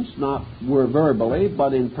substance, not verbally,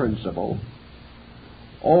 but in principle,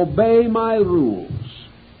 obey my rules,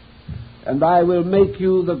 and I will make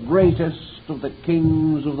you the greatest of the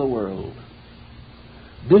kings of the world.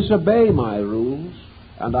 Disobey my rules,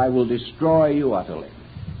 and I will destroy you utterly.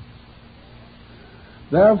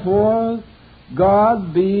 Therefore,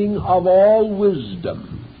 God, being of all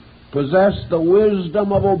wisdom, possessed the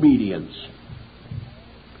wisdom of obedience.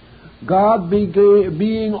 God,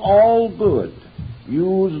 being all good,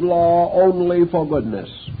 used law only for goodness.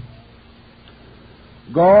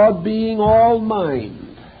 God, being all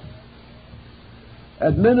mind,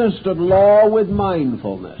 administered law with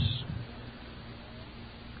mindfulness.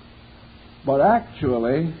 But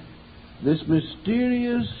actually, this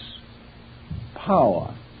mysterious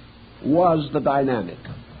power was the dynamic.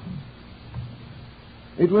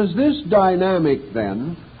 It was this dynamic,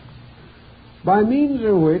 then, by means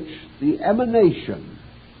of which the emanation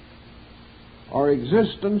or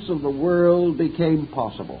existence of the world became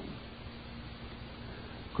possible.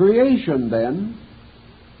 Creation, then,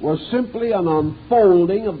 was simply an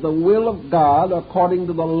unfolding of the will of God according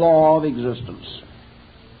to the law of existence.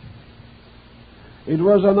 It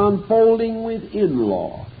was an unfolding within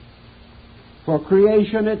law, for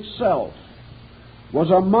creation itself was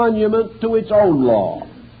a monument to its own law,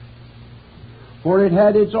 for it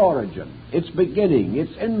had its origin, its beginning,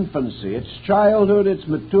 its infancy, its childhood, its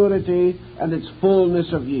maturity, and its fullness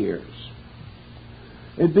of years.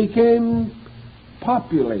 It became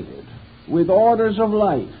populated with orders of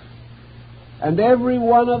life, and every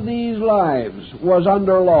one of these lives was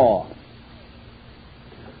under law.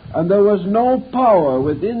 And there was no power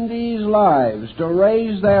within these lives to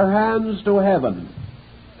raise their hands to heaven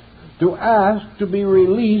to ask to be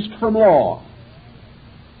released from law.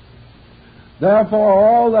 Therefore,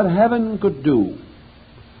 all that heaven could do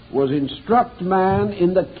was instruct man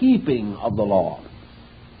in the keeping of the law.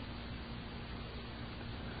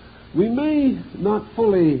 We may not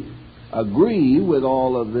fully agree with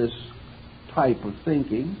all of this type of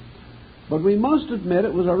thinking, but we must admit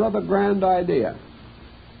it was a rather grand idea.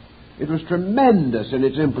 It was tremendous in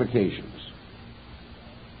its implications.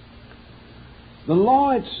 The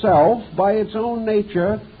law itself, by its own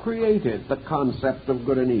nature, created the concept of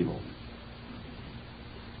good and evil.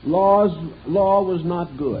 Law was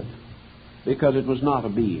not good because it was not a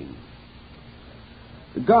being.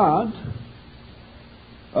 God,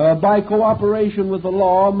 by cooperation with the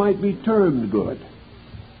law, might be termed good,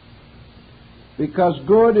 because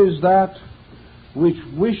good is that which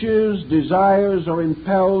wishes, desires, or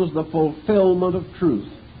impels the fulfillment of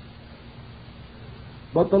truth.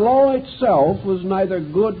 But the law itself was neither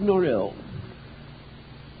good nor ill.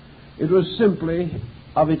 It was simply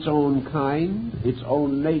of its own kind, its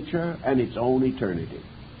own nature, and its own eternity.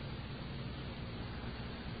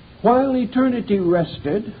 While eternity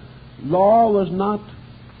rested, law was not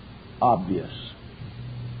obvious.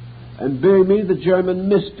 And Böhme, the German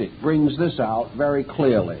mystic, brings this out very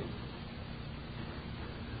clearly.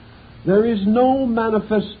 There is no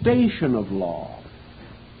manifestation of law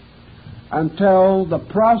until the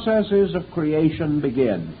processes of creation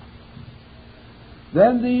begin.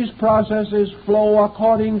 Then these processes flow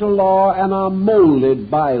according to law and are molded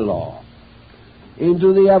by law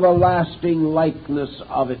into the everlasting likeness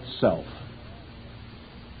of itself.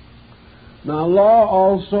 Now, law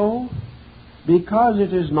also, because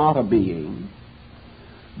it is not a being,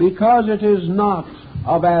 because it is not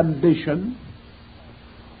of ambition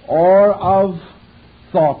or of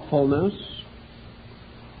thoughtfulness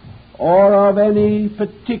or of any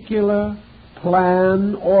particular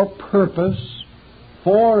plan or purpose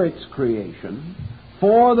for its creation,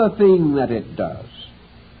 for the thing that it does,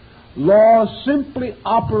 law simply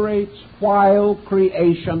operates while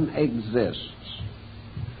creation exists.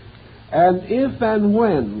 And if and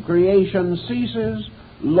when creation ceases,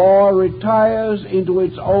 law retires into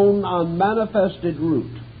its own unmanifested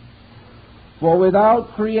root. For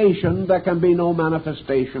without creation there can be no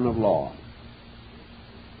manifestation of law.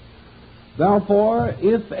 Therefore,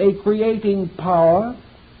 if a creating power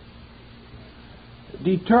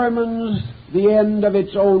determines the end of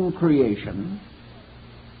its own creation,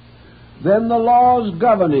 then the laws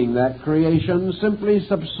governing that creation simply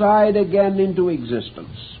subside again into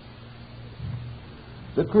existence.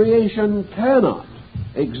 The creation cannot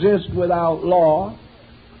exist without law,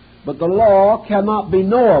 but the law cannot be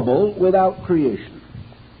knowable without creation.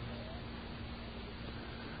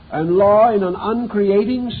 And law in an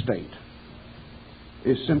uncreating state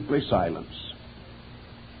is simply silence.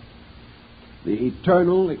 The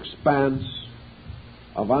eternal expanse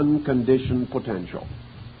of unconditioned potential.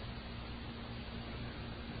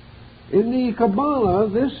 In the Kabbalah,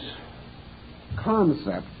 this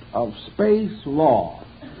concept of space law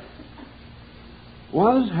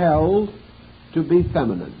was held to be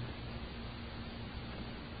feminine.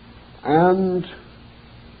 And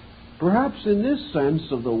perhaps in this sense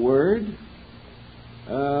of the word,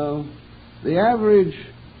 the average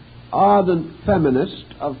ardent feminist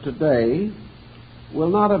of today will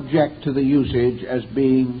not object to the usage as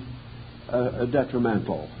being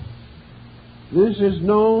detrimental. This is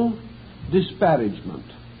no disparagement.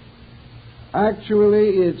 Actually,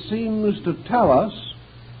 it seems to tell us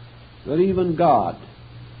that even God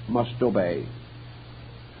must obey.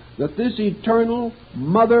 That this eternal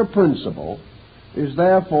mother principle is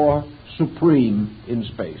therefore supreme in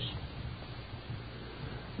space.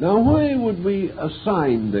 Now, why would we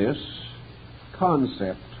assign this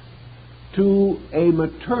concept to a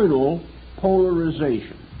maternal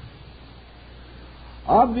polarization?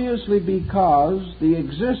 Obviously because the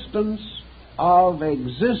existence of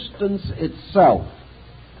existence itself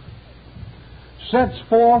sets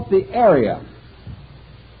forth the area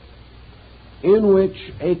in which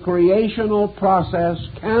a creational process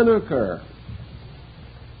can occur,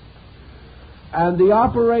 and the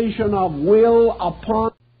operation of will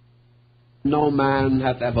upon no man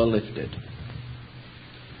hath ever lifted.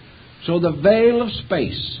 So the veil of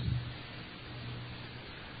space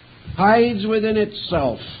hides within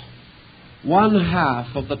itself one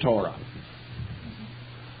half of the Torah.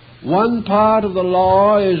 One part of the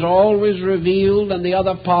law is always revealed and the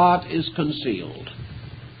other part is concealed.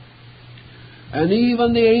 And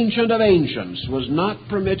even the Ancient of Ancients was not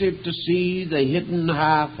permitted to see the hidden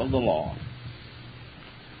half of the law.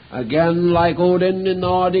 again like Odin in the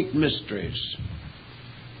Nordic mysteries,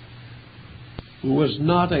 who was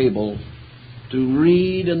not able to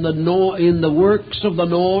read in the works of the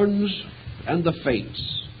Norns and the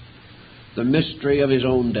Fates the mystery of his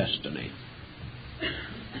own destiny.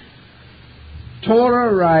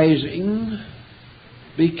 Torah rising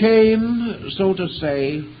became, so to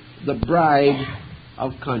say, the bride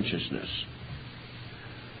of consciousness.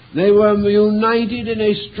 They were united in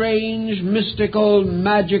a strange, mystical,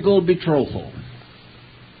 magical betrothal.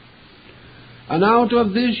 And out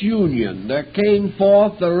of this union there came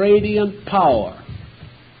forth the radiant power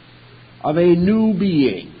of a new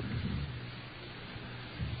being,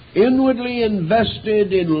 inwardly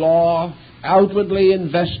invested in law, outwardly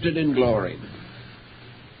invested in glory.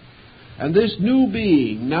 And this new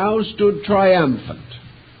being now stood triumphant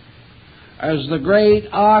as the great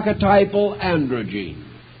archetypal androgyne,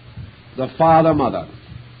 the father-mother,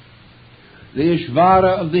 the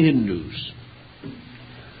Ishvara of the Hindus,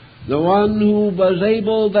 the one who was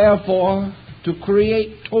able, therefore, to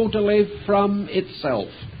create totally from itself,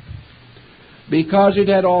 because it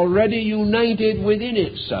had already united within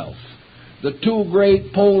itself the two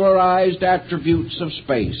great polarized attributes of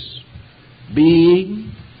space,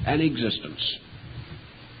 being and existence.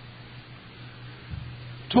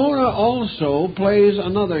 Torah also plays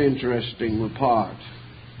another interesting part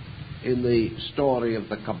in the story of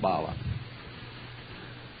the Kabbalah.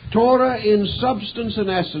 Torah, in substance and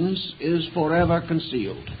essence, is forever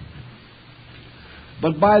concealed.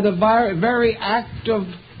 But by the very act of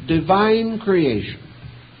divine creation,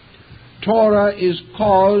 Torah is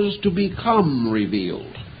caused to become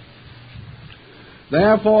revealed.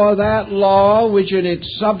 Therefore, that law which in its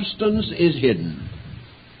substance is hidden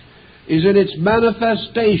is in its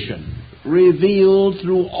manifestation revealed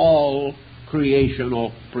through all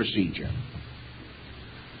creational procedure.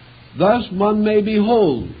 Thus one may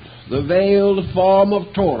behold the veiled form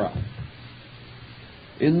of Torah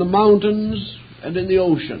in the mountains and in the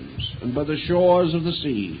oceans and by the shores of the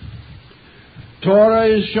sea. Torah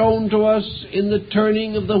is shown to us in the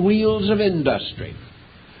turning of the wheels of industry,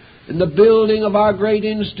 in the building of our great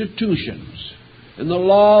institutions, in the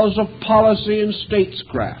laws of policy and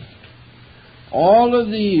statescraft. All of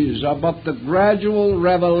these are but the gradual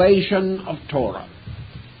revelation of Torah.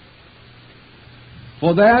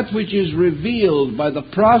 For that which is revealed by the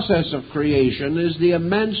process of creation is the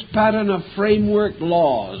immense pattern of framework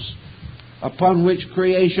laws upon which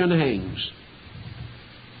creation hangs,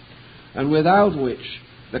 and without which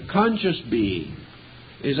the conscious being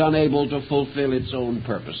is unable to fulfill its own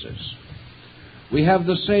purposes. We have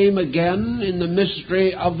the same again in the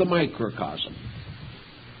mystery of the microcosm.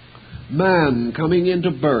 Man, coming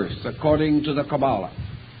into birth, according to the Kabbalah,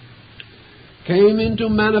 came into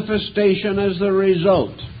manifestation as the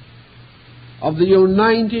result of the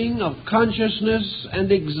uniting of consciousness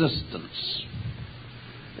and existence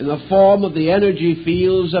in the form of the energy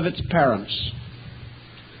fields of its parents.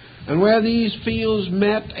 And where these fields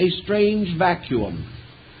met, a strange vacuum,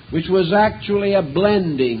 which was actually a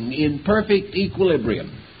blending in perfect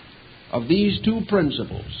equilibrium of these two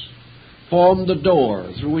principles, formed the door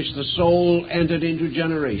through which the soul entered into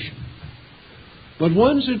generation. But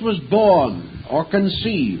once it was born or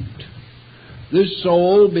conceived, this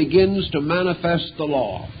soul begins to manifest the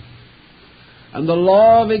law. And the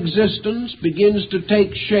law of existence begins to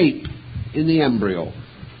take shape in the embryo.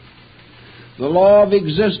 The law of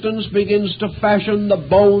existence begins to fashion the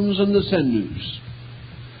bones and the sinews.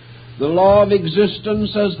 The law of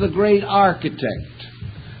existence, as the great architect,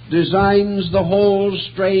 designs the whole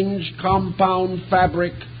strange compound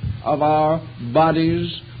fabric of our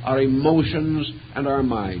bodies, our emotions, and our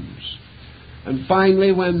minds. And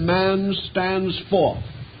finally, when man stands forth,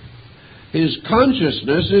 his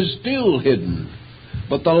consciousness is still hidden,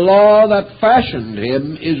 but the law that fashioned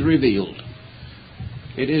him is revealed.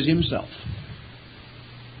 It is himself.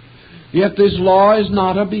 Yet this law is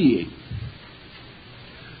not a being.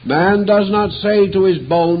 Man does not say to his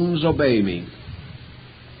bones, obey me.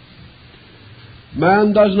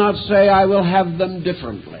 Man does not say, I will have them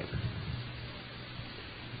differently.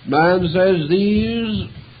 Man says, these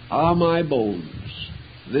are my bones.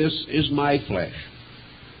 This is my flesh.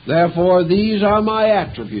 Therefore, these are my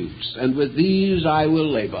attributes, and with these I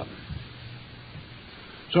will labor.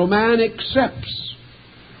 So man accepts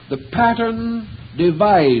the pattern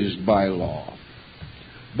devised by law,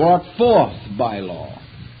 brought forth by law,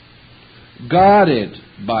 guarded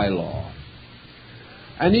by law.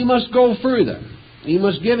 And he must go further. He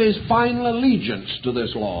must give his final allegiance to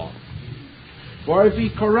this law. For if he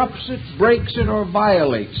corrupts it, breaks it, or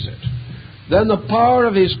violates it, then the power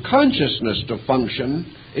of his consciousness to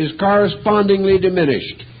function is correspondingly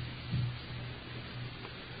diminished.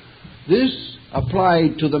 This,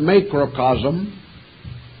 applied to the macrocosm,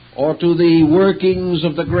 or to the workings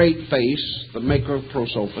of the great face, the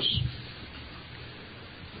macroprosophos,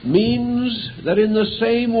 means that in the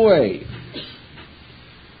same way,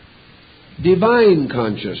 divine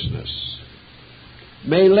consciousness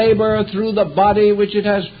may labor through the body which it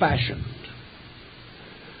has fashioned,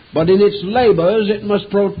 but in its labors it must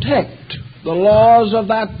protect the laws of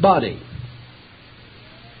that body.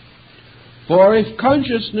 For if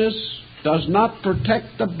consciousness does not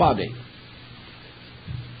protect the body,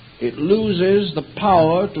 it loses the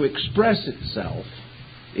power to express itself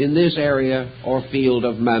in this area or field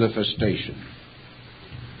of manifestation.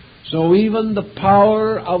 So even the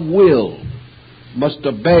power of will must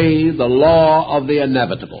obey the law of the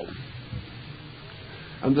inevitable.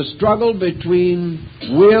 And the struggle between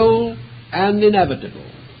will and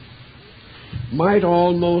inevitable might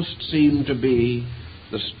almost seem to be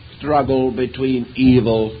the struggle between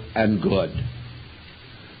evil and good.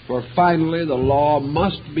 For finally the law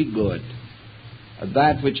must be good, and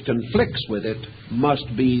that which conflicts with it must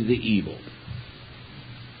be the evil.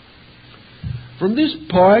 From this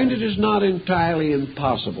point, it is not entirely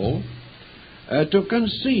impossible to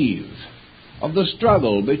conceive of the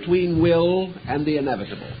struggle between will and the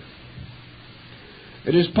inevitable.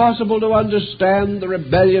 It is possible to understand the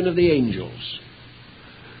rebellion of the angels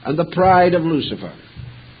and the pride of Lucifer.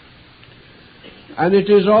 And it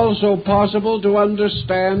is also possible to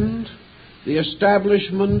understand the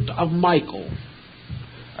establishment of Michael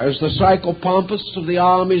as the psychopompus of the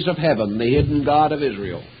armies of heaven, the hidden God of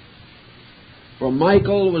Israel. For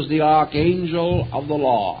Michael was the archangel of the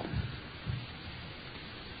law,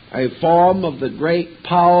 a form of the great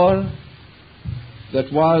power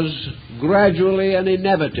that was gradually and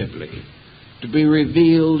inevitably to be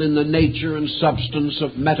revealed in the nature and substance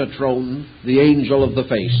of Metatron, the angel of the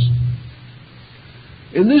face.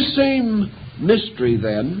 In this same mystery,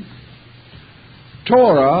 then,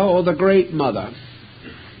 Torah, or the Great Mother,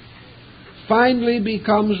 finally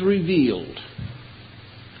becomes revealed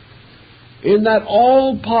in that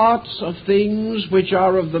all parts of things which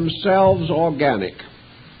are of themselves organic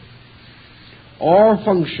or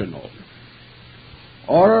functional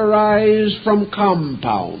or arise from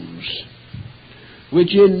compounds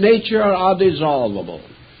which in nature are dissolvable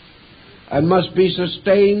and must be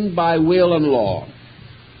sustained by will and law.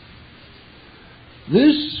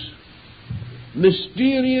 This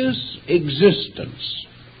mysterious existence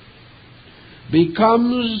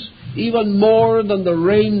becomes even more than the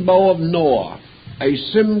rainbow of Noah, a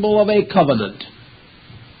symbol of a covenant.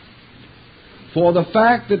 For the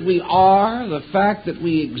fact that we are, the fact that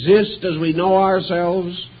we exist as we know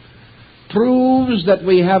ourselves, proves that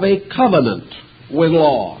we have a covenant with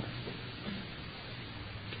law.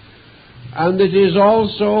 And it is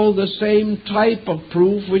also the same type of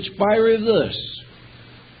proof which, by reverse,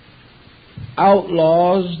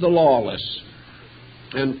 outlaws the lawless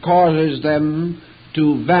and causes them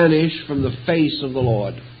to vanish from the face of the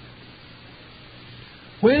Lord.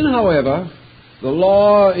 When, however, the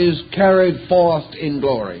law is carried forth in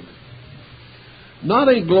glory, not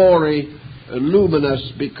a glory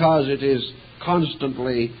luminous because it is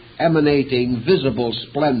constantly emanating visible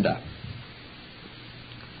splendor,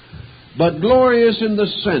 but glorious in the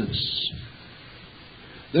sense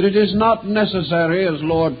that it is not necessary, as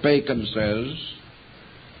Lord Bacon says,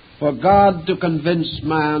 for God to convince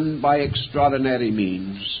man by extraordinary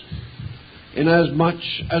means, inasmuch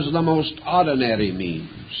as the most ordinary means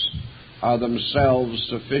are themselves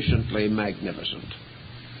sufficiently magnificent.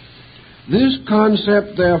 This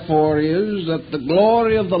concept, therefore, is that the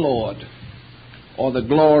glory of the Lord, or the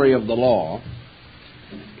glory of the law,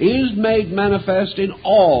 is made manifest in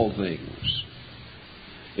all things.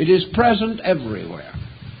 It is present everywhere.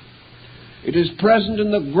 It is present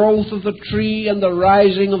in the growth of the tree and the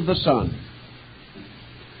rising of the sun.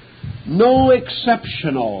 No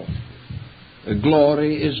exceptional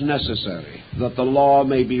glory is necessary that the law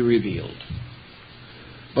may be revealed.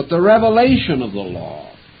 But the revelation of the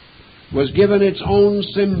law was given its own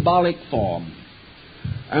symbolic form.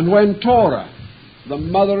 And when Torah, the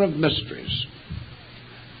mother of mysteries,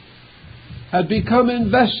 had become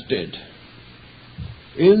invested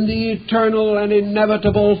in the eternal and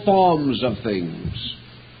inevitable forms of things,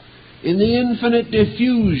 in the infinite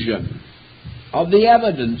diffusion of the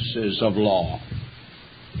evidences of law,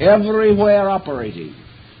 everywhere operating,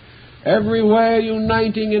 everywhere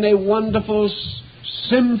uniting in a wonderful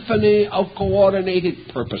symphony of coordinated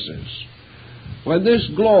purposes, when this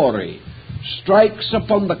glory strikes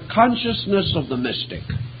upon the consciousness of the mystic,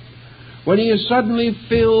 when he is suddenly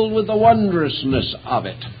filled with the wondrousness of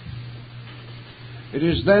it, it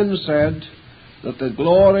is then said that the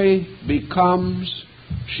glory becomes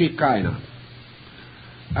Shekinah,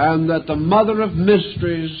 and that the mother of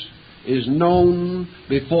mysteries is known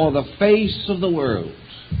before the face of the world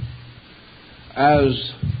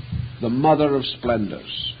as the mother of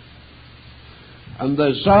splendors. And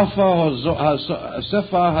the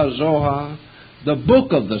Sefer HaZohar, the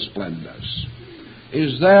book of the splendors,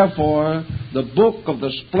 is therefore the book of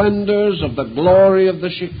the splendors of the glory of the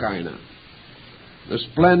Shekinah, the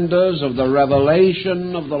splendors of the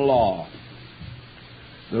revelation of the law,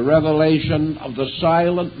 the revelation of the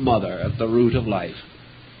silent mother at the root of life.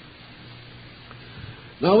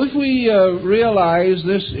 Now, if we realize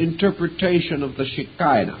this interpretation of the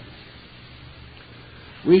Shekinah,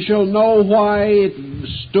 we shall know why it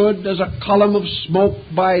stood as a column of smoke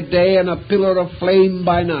by day and a pillar of flame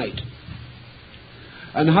by night,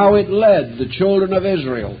 and how it led the children of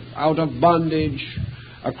Israel out of bondage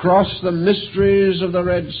across the mysteries of the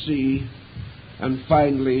Red Sea and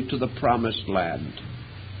finally to the Promised Land.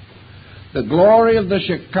 The glory of the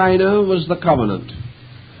Shekinah was the covenant,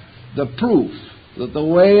 the proof that the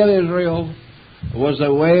way of Israel was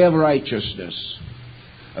a way of righteousness,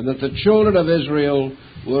 and that the children of Israel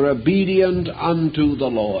were obedient unto the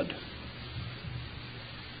Lord.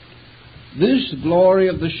 This glory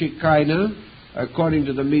of the Shekinah, according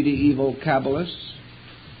to the medieval Kabbalists,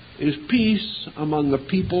 is peace among the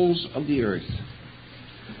peoples of the earth.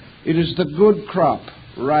 It is the good crop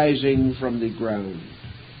rising from the ground.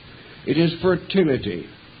 It is fertility,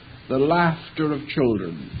 the laughter of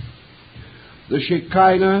children. The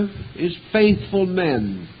Shekinah is faithful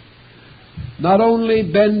men, not only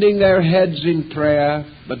bending their heads in prayer,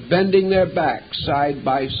 but bending their backs side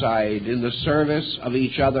by side in the service of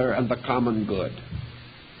each other and the common good.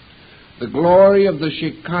 The glory of the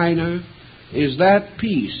Shekinah is that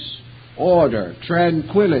peace, order,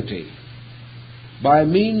 tranquility, by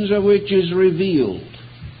means of which is revealed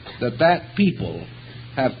that that people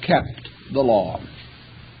have kept the law.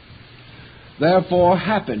 Therefore,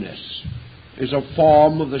 happiness is a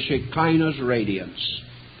form of the Shekinah's radiance,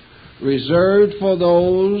 reserved for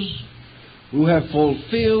those who have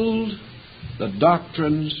fulfilled the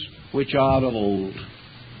doctrines which are of old.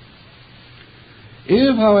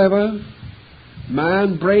 If, however,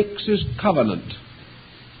 man breaks his covenant,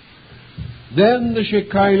 then the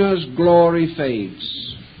Shekinah's glory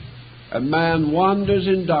fades, and man wanders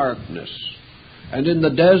in darkness and in the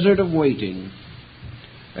desert of waiting,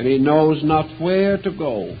 and he knows not where to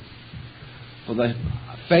go, for the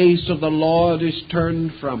face of the Lord is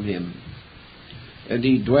turned from him, and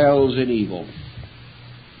he dwells in evil.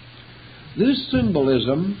 This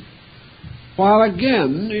symbolism, while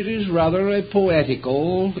again it is rather a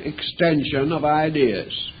poetical extension of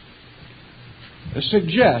ideas,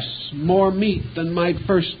 suggests more meat than might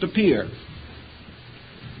first appear.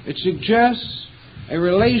 It suggests a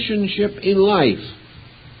relationship in life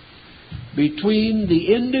between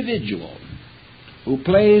the individual who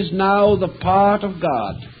plays now the part of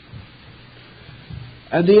God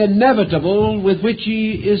and the inevitable with which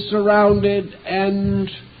he is surrounded and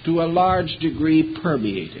to a large degree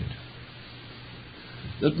permeated.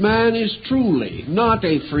 That man is truly not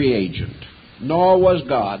a free agent, nor was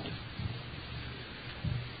God.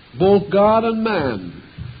 Both God and man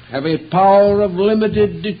have a power of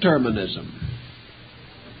limited determinism,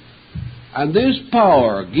 and this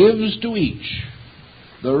power gives to each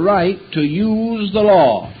the right to use the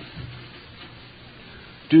law,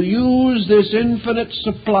 to use this infinite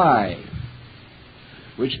supply,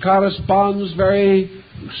 which corresponds very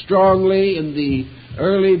strongly in the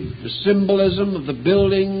early symbolism of the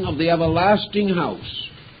building of the everlasting house,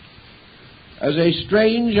 as a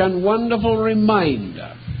strange and wonderful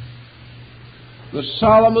reminder that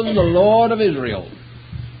Solomon, the Lord of Israel,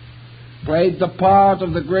 played the part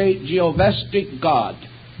of the great Jehovahstic God,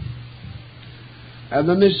 and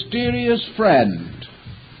the mysterious friend,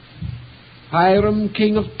 Hiram,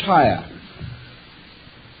 king of Tyre,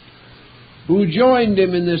 who joined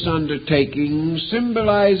him in this undertaking,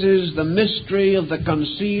 symbolizes the mystery of the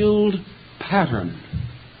concealed pattern,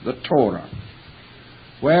 the Torah,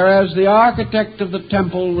 whereas the architect of the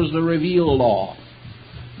temple was the revealed law,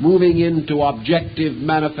 moving into objective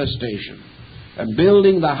manifestation and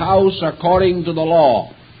building the house according to the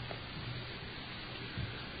law.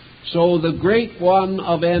 So the great one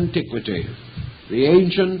of antiquity, the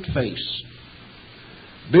ancient face,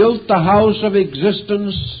 built the house of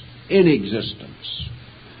existence in existence,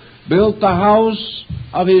 built the house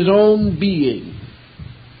of his own being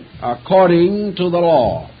according to the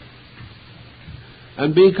law.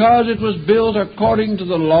 And because it was built according to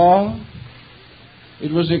the law,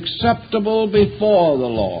 it was acceptable before the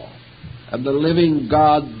law and the living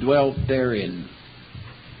God dwelt therein.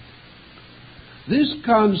 This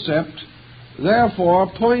concept,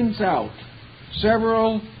 therefore, points out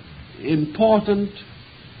several important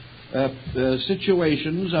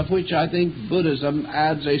situations of which I think Buddhism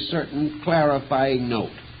adds a certain clarifying note.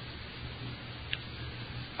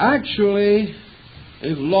 Actually,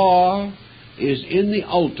 if law is in the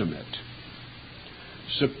ultimate,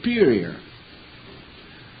 superior,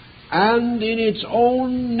 and in its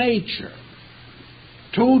own nature,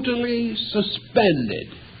 totally suspended,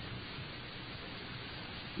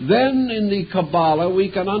 then in the Kabbalah we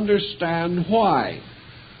can understand why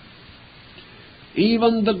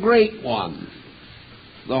even the Great One,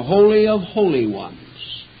 the Holy of Holy Ones,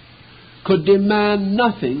 could demand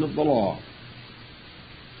nothing of the law,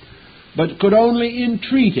 but could only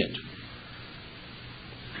entreat it,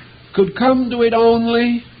 could come to it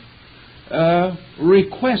only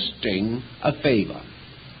requesting a favor.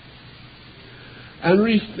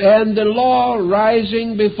 And the law,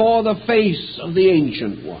 rising before the face of the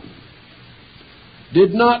Ancient One,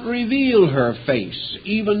 did not reveal her face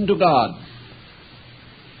even to God,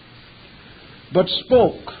 but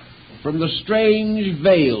spoke from the strange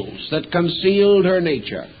veils that concealed her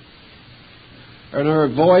nature, and her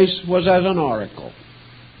voice was as an oracle.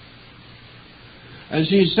 And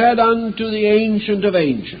she said unto the Ancient of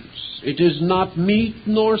Ancients, It is not meet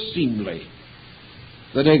nor seemly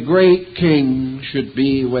that a great king should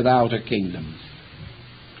be without a kingdom.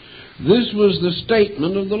 This was the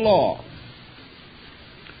statement of the law.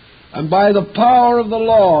 And by the power of the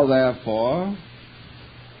law, therefore,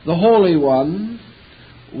 the Holy One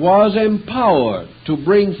was empowered to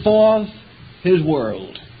bring forth his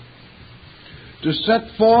world, to set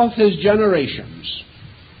forth his generations,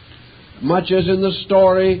 much as in the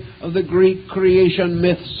story of the Greek creation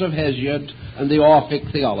myths of Hesiod and the Orphic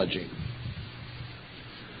theology.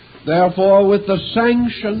 Therefore, with the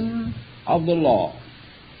sanction of the law,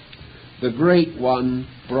 the Great One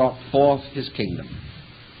brought forth his kingdom.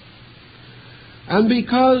 And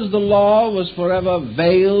because the law was forever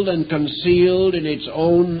veiled and concealed in its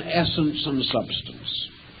own essence and substance,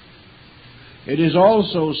 it is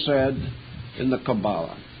also said in the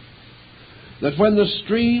Kabbalah that when the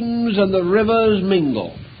streams and the rivers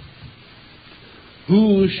mingle,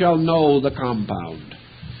 who shall know the compound?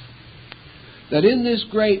 That in this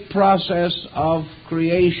great process of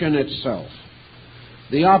creation itself,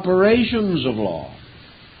 the operations of law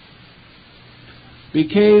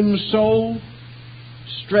became so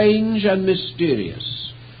strange and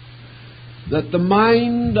mysterious that the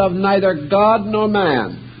mind of neither God nor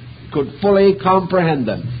man could fully comprehend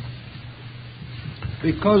them,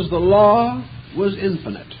 because the law was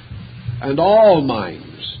infinite, and all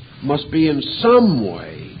minds must be in some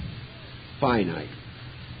way finite.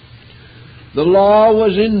 The law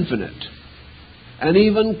was infinite, and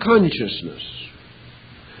even consciousness,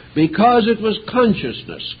 because it was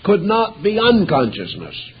consciousness, could not be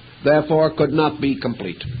unconsciousness, therefore could not be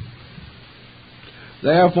complete.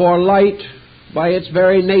 Therefore light, by its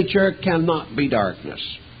very nature, cannot be darkness,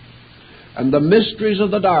 and the mysteries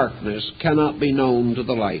of the darkness cannot be known to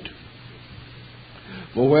the light.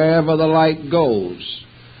 For wherever the light goes,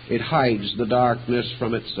 it hides the darkness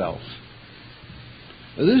from itself.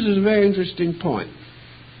 Now, this is a very interesting point,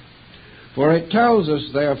 for it tells us,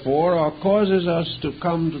 therefore, or causes us to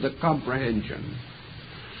come to the comprehension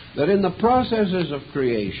that in the processes of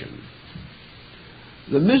creation,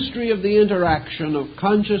 the mystery of the interaction of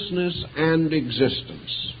consciousness and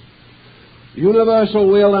existence,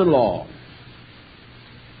 universal will and law,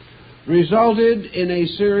 resulted in a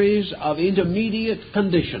series of intermediate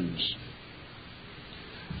conditions,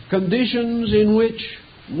 conditions in which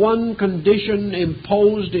one condition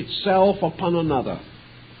imposed itself upon another.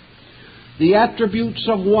 The attributes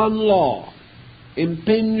of one law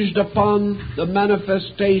impinged upon the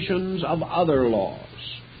manifestations of other laws,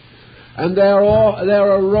 and there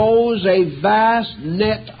arose a vast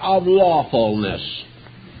net of lawfulness.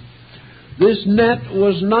 This net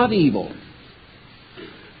was not evil,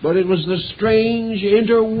 but it was the strange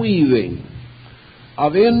interweaving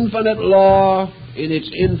of infinite law in its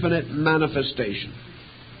infinite manifestation.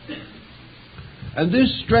 And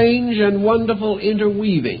this strange and wonderful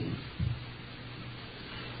interweaving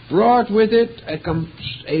brought with it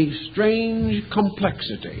a strange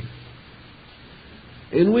complexity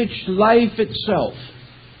in which life itself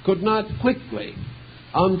could not quickly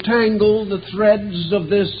untangle the threads of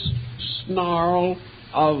this snarl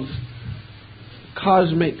of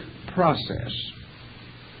cosmic process,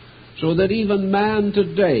 so that even man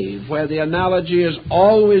today, where the analogy is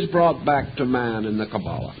always brought back to man in the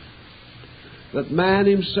Kabbalah, that man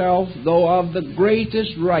himself, though of the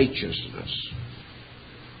greatest righteousness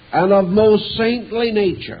and of most saintly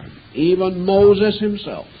nature, even Moses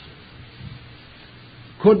himself,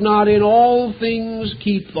 could not in all things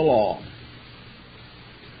keep the law.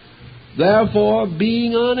 Therefore,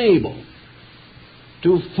 being unable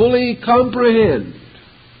to fully comprehend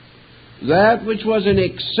that which was in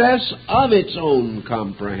excess of its own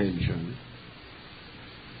comprehension,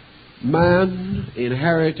 man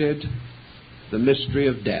inherited the mystery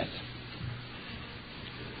of death.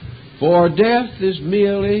 For death is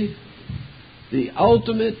merely the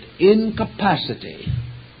ultimate incapacity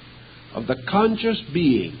of the conscious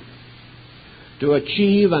being to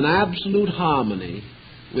achieve an absolute harmony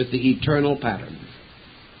with the eternal pattern.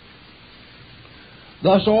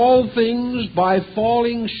 Thus all things, by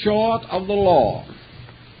falling short of the law,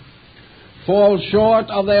 fall short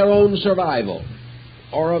of their own survival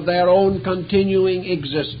or of their own continuing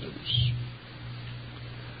existence.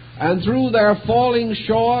 And through their falling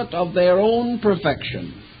short of their own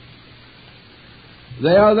perfection,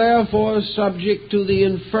 they are therefore subject to the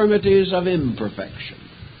infirmities of imperfection.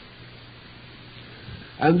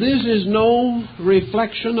 And this is no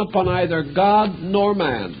reflection upon either God nor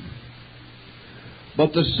man,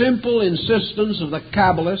 but the simple insistence of the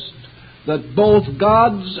Kabbalist that both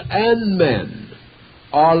gods and men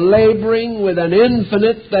are laboring with an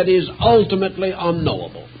infinite that is ultimately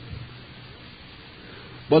unknowable.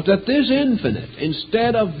 But that this infinite,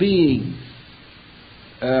 instead of being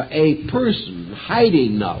a person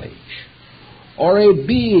hiding knowledge, or a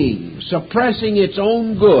being suppressing its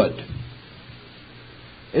own good,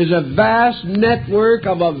 is a vast network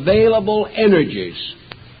of available energies,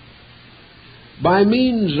 by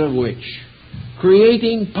means of which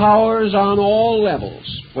creating powers on all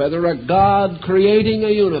levels, whether a God creating a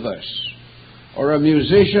universe or a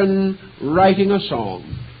musician writing a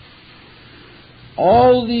song,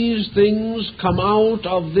 all these things come out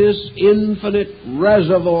of this infinite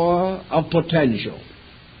reservoir of potential.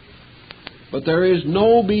 But there is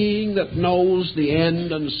no being that knows the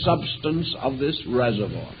end and substance of this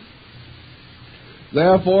reservoir.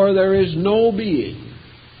 Therefore, there is no being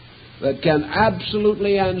that can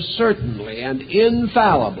absolutely and certainly and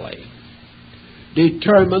infallibly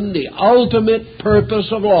determine the ultimate purpose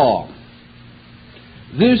of law.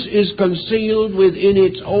 This is concealed within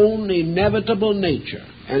its own inevitable nature,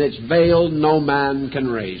 and its veil no man can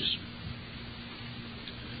raise.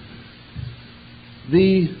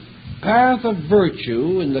 The path of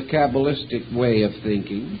virtue in the Kabbalistic way of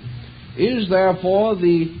thinking is therefore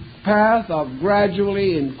the path of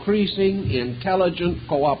gradually increasing intelligent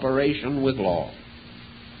cooperation with law.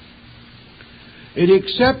 It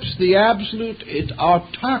accepts the absolute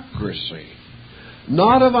autocracy,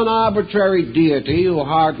 not of an arbitrary deity who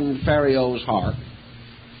hardened Pharaoh's heart,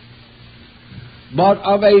 but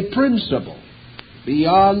of a principle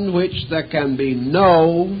beyond which there can be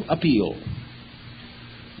no appeal,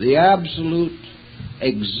 the absolute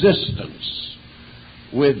existence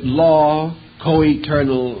with law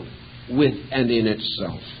co-eternal with and in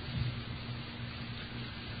itself.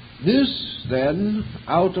 This, then,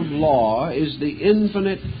 out of law is the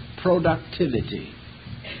infinite productivity.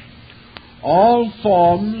 All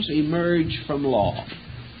forms emerge from law.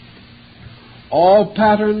 All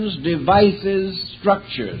patterns, devices,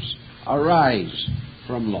 structures arise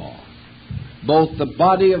from law. Both the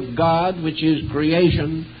body of God, which is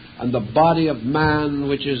creation, and the body of man,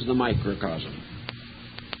 which is the microcosm.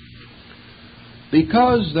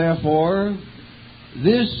 Because, therefore,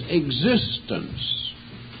 this existence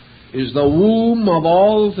is the womb of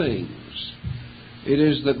all things, it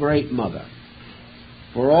is the great mother.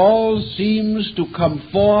 For all seems to come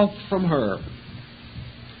forth from her,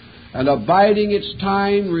 and abiding its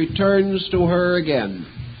time returns to her again.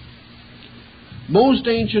 Most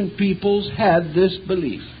ancient peoples had this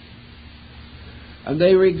belief, and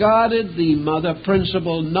they regarded the mother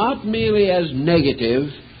principle not merely as negative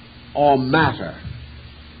or matter,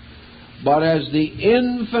 but as the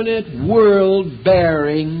infinite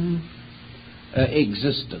world-bearing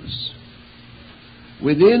existence,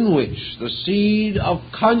 within which the seed of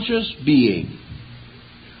conscious being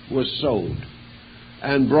was sowed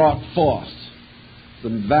and brought forth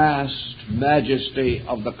the vast majesty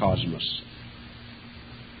of the cosmos.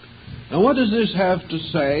 Now, what does this have to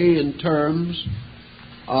say in terms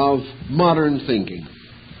of modern thinking?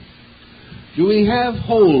 Do we have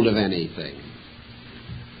hold of anything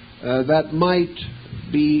that might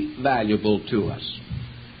be valuable to us?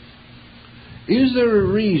 Is there a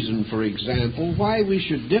reason, for example, why we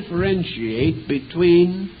should differentiate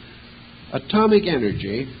between atomic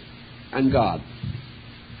energy and God?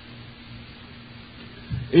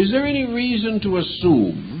 Is there any reason to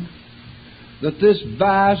assume that this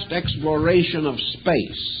vast exploration of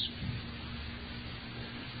space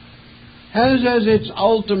has as its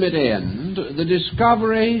ultimate end the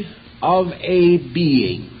discovery of a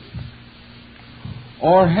being?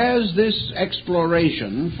 Or has this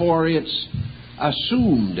exploration for its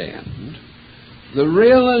assumed end the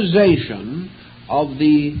realization of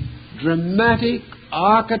the dramatic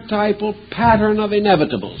archetypal pattern of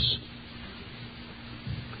inevitables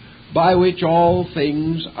by which all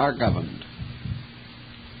things are governed?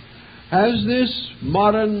 Has this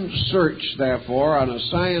modern search, therefore, on a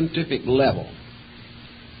scientific level,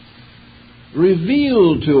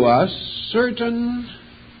 revealed to us certain,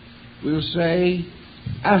 we'll say,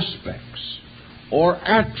 aspects or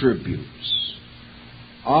attributes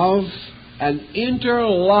of an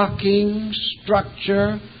interlocking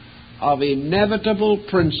structure of inevitable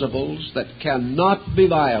principles that cannot be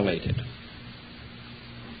violated?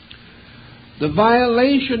 The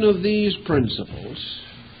violation of these principles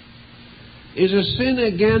is a sin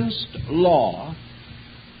against law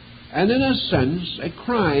and, in a sense, a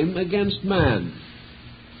crime against man.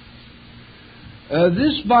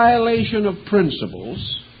 This violation of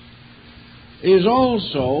principles is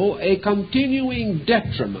also a continuing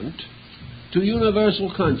detriment to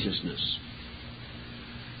universal consciousness.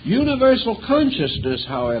 Universal consciousness,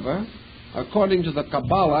 however, according to the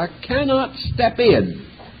Kabbalah, cannot step in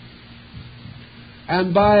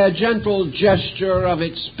and by a gentle gesture of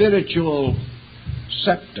its spiritual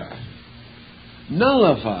scepter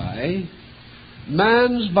nullify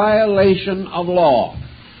man's violation of law.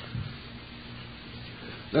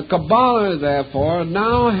 The Kabbalah, therefore,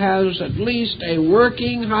 now has at least a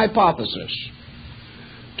working hypothesis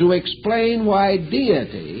to explain why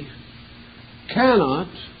deity cannot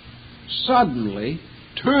suddenly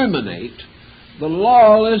terminate the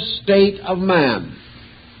lawless state of man.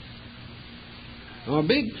 Now, a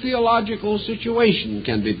big theological situation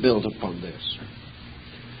can be built upon this.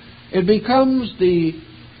 It becomes the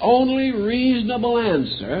only reasonable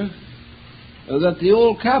answer that the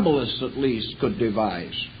old Kabbalists, at least, could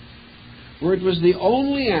devise, for it was the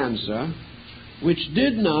only answer which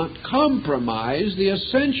did not compromise the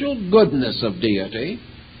essential goodness of deity,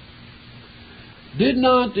 did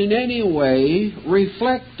not in any way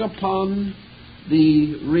reflect upon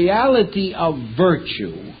the reality of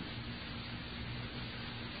virtue,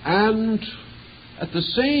 and at the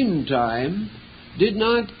same time did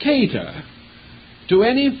not cater to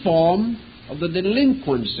any form of the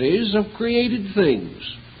delinquencies of created things.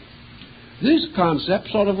 This concept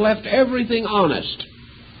sort of left everything honest.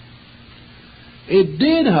 It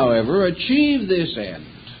did, however, achieve this end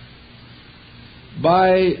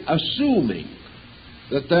by assuming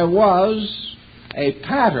that there was a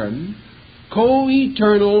pattern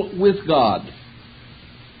co-eternal with God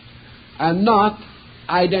and not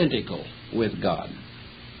identical with God.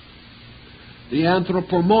 The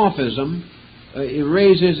anthropomorphism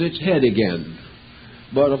raises its head again,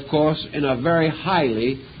 but of course in a very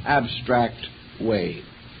highly abstract way.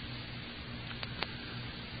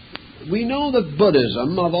 We know that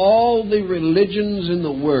Buddhism, of all the religions in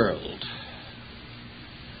the world,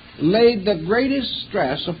 laid the greatest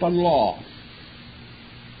stress upon law.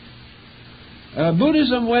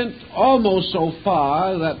 Buddhism went almost so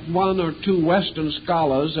far that one or two Western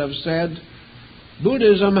scholars have said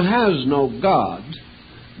Buddhism has no God,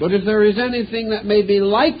 but if there is anything that may be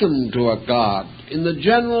likened to a God in the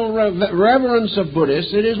general reverence of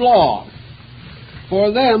Buddhists, it is law.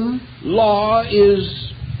 For them, law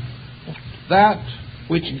is that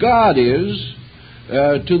which God is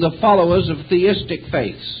to the followers of theistic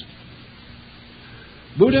faiths.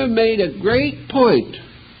 Buddha made a great point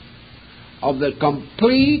of the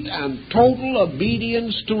complete and total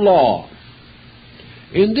obedience to law.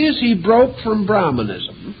 In this he broke from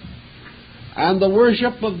Brahmanism and the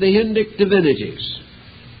worship of the Hindic divinities.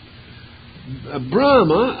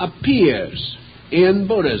 Brahma appears in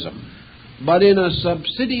Buddhism, but in a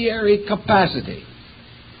subsidiary capacity.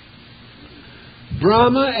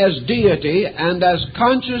 Brahma as deity and as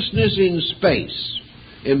consciousness in space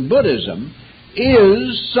in Buddhism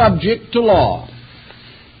is subject to law,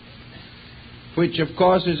 which of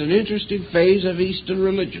course is an interesting phase of Eastern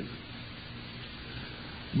religion.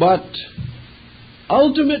 But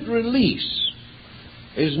ultimate release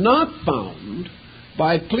is not found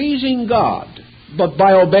by pleasing God, but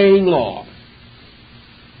by obeying law.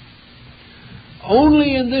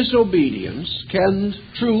 Only in this obedience can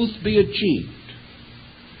truth be achieved.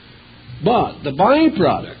 But the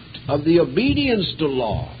byproduct of the obedience to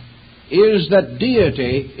law is that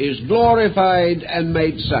deity is glorified and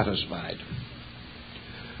made satisfied.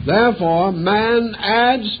 Therefore, man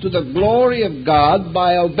adds to the glory of God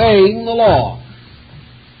by obeying the law.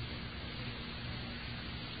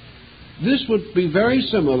 This would be very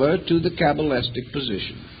similar to the Kabbalistic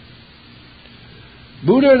position.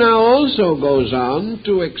 Buddha now also goes on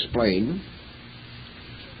to explain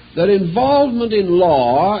that involvement in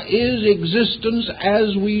law is existence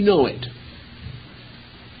as we know it,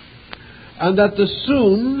 and that as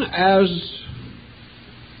soon as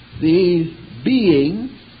the being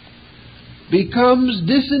becomes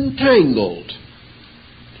disentangled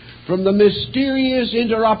from the mysterious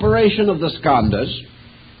interoperation of the skandhas,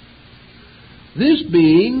 this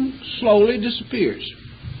being slowly disappears.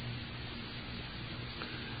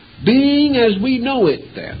 Being as we know it,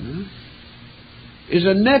 then, is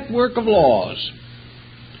a network of laws,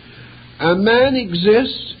 and man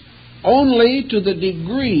exists only to the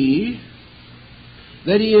degree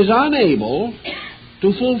that he is unable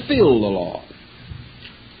to fulfill the law.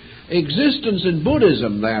 Existence in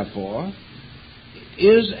Buddhism, therefore,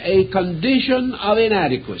 is a condition of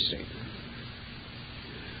inadequacy.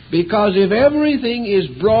 Because if everything is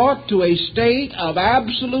brought to a state of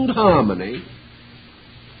absolute harmony,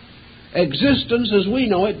 existence as we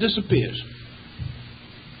know it disappears.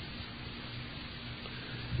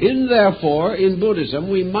 Therefore, in Buddhism,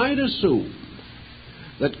 we might assume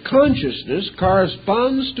that consciousness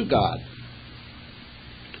corresponds to God.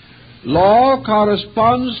 Law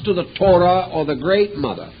corresponds to the Torah or the Great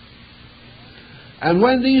Mother. And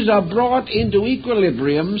when these are brought into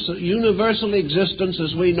equilibrium, universal existence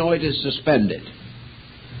as we know it is suspended.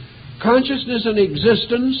 Consciousness and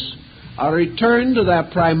existence are returned to their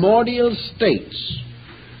primordial states,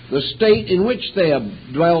 the state in which they have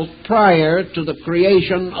dwelt prior to the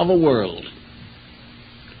creation of a world.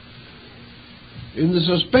 In the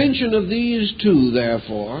suspension of these two,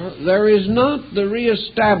 therefore, there is not the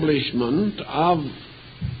reestablishment of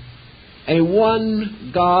a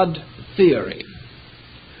one God theory,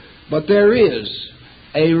 but there is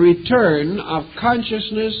a return of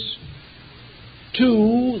consciousness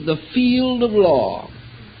to the field of law,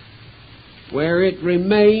 where it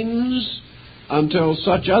remains until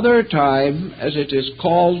such other time as it is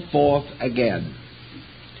called forth again.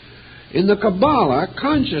 In the Kabbalah,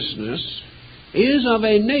 consciousness is of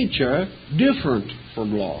a nature different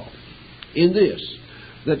from law, in this,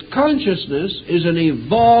 that consciousness is an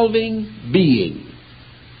evolving being,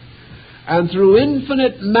 and through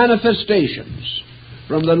infinite manifestations,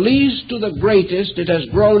 from the least to the greatest, it has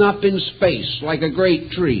grown up in space like a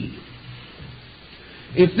great tree.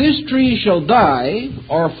 If this tree shall die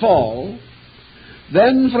or fall,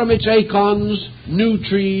 then from its acorns new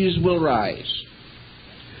trees will rise,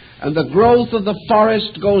 and the growth of the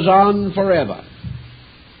forest goes on forever.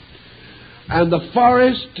 And the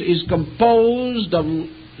forest is composed of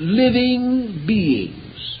living beings,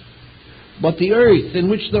 but the earth in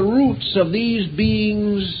which the roots of these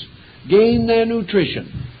beings gain their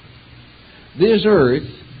nutrition, this earth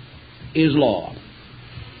is law,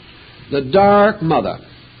 the dark mother,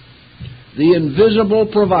 the invisible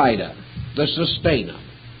provider, the sustainer,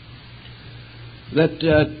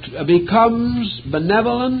 that becomes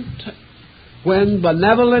benevolent when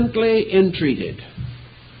benevolently entreated,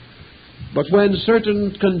 but when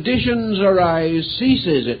certain conditions arise,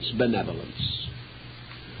 ceases its benevolence.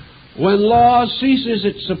 When law ceases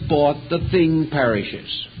its support, the thing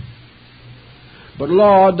perishes. But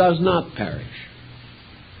law does not perish.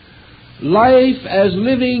 Life as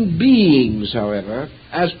living beings, however,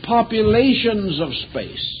 as populations of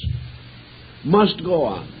space, must go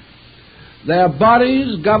on. Their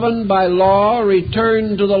bodies, governed by law,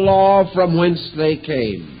 return to the law from whence they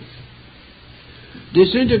came,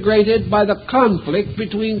 disintegrated by the conflict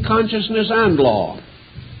between consciousness and law.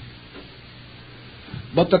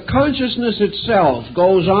 But the consciousness itself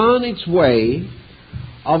goes on its way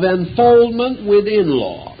of enfoldment within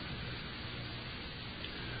law.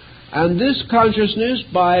 And this consciousness,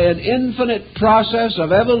 by an infinite process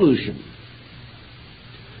of evolution,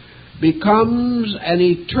 becomes an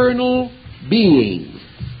eternal being,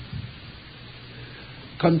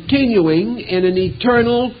 continuing in an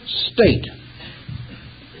eternal state.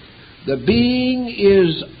 The being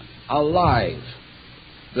is alive.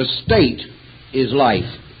 The state is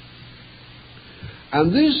life.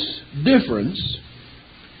 And this difference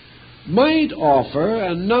might offer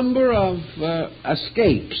a number of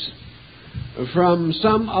escapes from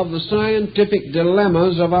some of the scientific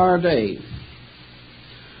dilemmas of our day.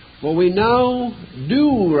 For we now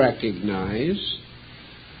do recognize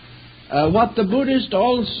what the Buddhist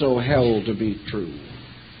also held to be true,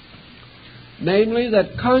 namely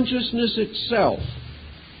that consciousness itself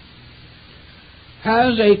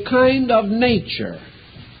has a kind of nature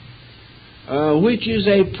which is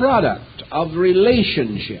a product of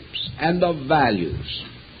relationships and of values.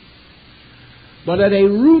 But at a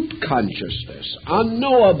root consciousness,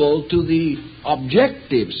 unknowable to the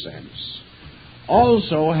objective sense,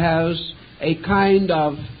 also has a kind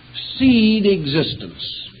of seed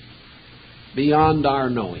existence beyond our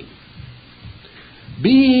knowing.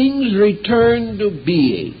 Beings return to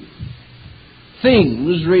being.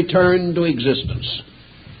 Things return to existence.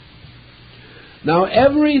 Now,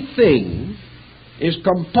 everything is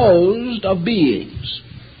composed of beings,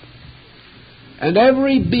 and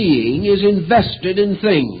every being is invested in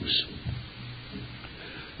things.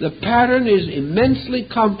 The pattern is immensely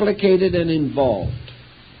complicated and involved,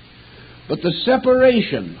 but the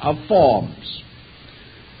separation of forms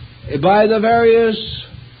by the various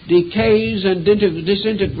decays and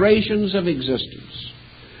disintegrations of existence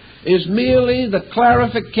is merely the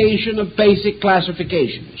clarification of basic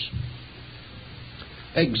classifications.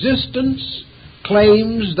 Existence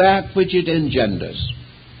claims that which it engenders.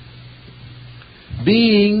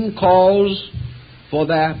 Being calls for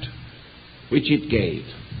that which it gave.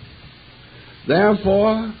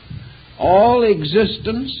 Therefore, all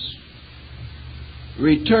existence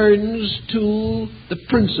returns to the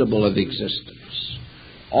principle of existence.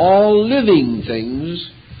 All living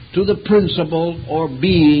things to the principle or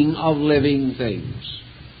being of living things.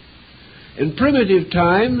 In primitive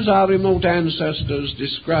times, our remote ancestors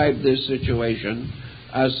described this situation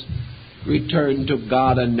as return to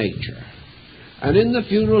God and nature. And in the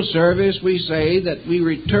funeral service we say that we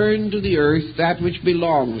return to the earth that which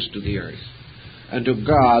belongs to the earth, and to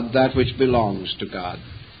God that which belongs to God.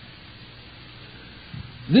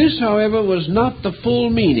 This, however, was not the full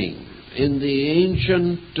meaning in the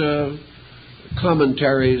ancient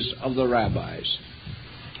commentaries of the rabbis.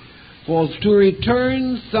 For to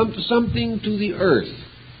return something to the earth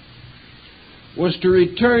was to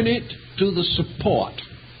return it to the support,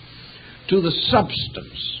 to the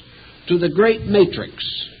substance, to the great matrix,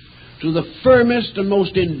 to the firmest and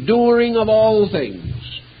most enduring of all things.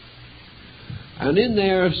 And in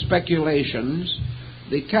their speculations,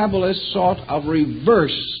 the Kabbalists sought of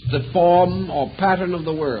reverse the form or pattern of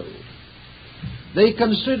the world. They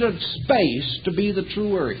considered space to be the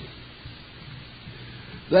true earth.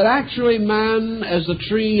 That actually man, as the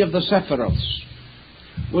tree of the Sephiroths,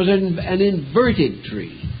 was an inverted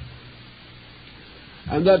tree.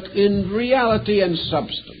 And that in reality and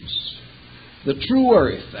substance, the true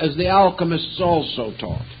earth, as the alchemists also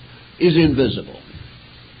taught, is invisible.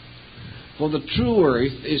 For the true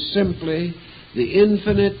earth is simply the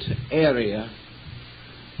infinite area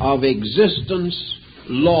of existence,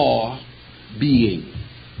 law, being.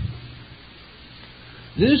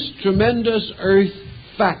 This tremendous earth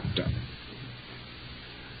factor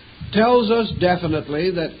tells us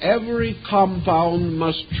definitely that every compound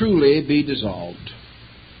must truly be dissolved,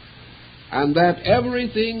 and that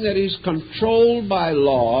everything that is controlled by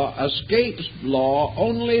law escapes law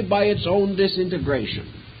only by its own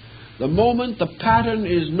disintegration. The moment the pattern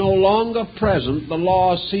is no longer present, the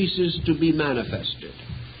law ceases to be manifested.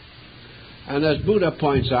 And as Buddha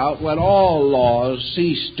points out, when all laws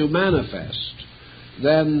cease to manifest,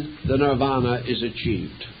 then the nirvana is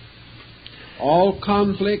achieved. All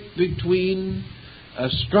conflict between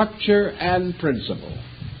structure and principle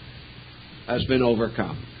has been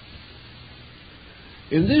overcome.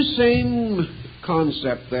 In this same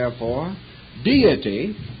concept, therefore,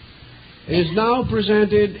 deity is now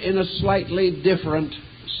presented in a slightly different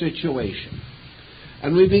situation.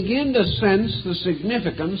 And we begin to sense the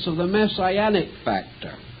significance of the messianic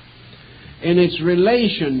factor in its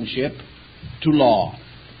relationship to law.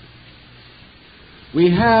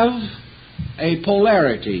 We have a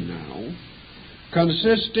polarity now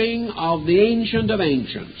consisting of the Ancient of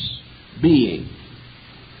Ancients, being,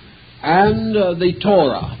 and the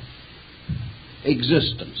Torah,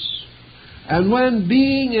 existence. And when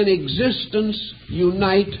being and existence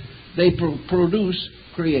unite, they produce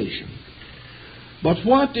creation. But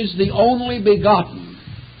what is the only begotten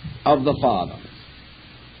of the Father?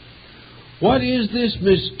 What is this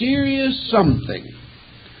mysterious something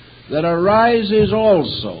that arises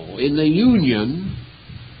also in the union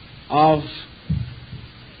of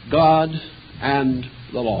God and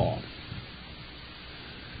the law?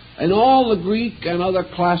 In all the Greek and other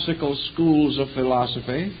classical schools of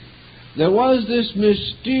philosophy, there was this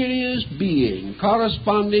mysterious being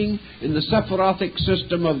corresponding in the Sephirothic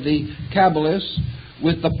system of the Kabbalists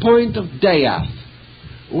with the point of Death,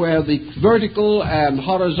 where the vertical and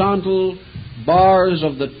horizontal bars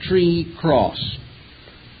of the tree cross.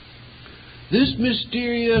 This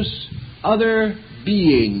mysterious other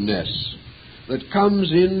beingness that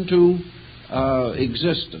comes into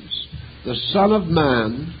existence the Son of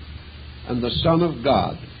Man and the Son of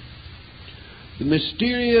God. The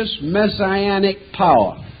mysterious messianic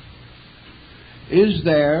power is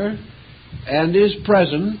there and is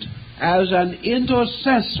present as an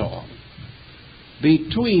intercessor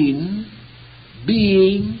between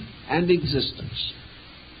being and existence.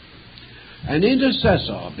 An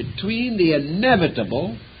intercessor between the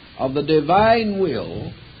inevitable of the divine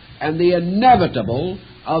will and the inevitable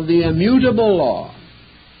of the immutable law,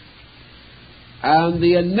 and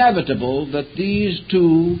the inevitable that these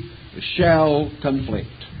two shall conflict.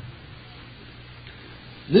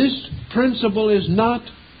 This principle is not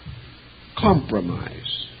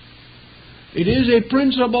compromise. It is a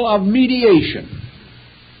principle of mediation.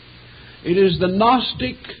 It is the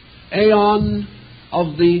Gnostic aeon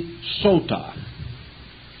of the Sota,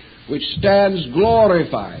 which stands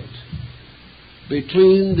glorified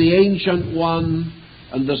between the Ancient One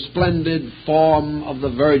and the splendid form of the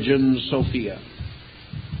Virgin Sophia.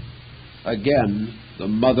 Again, the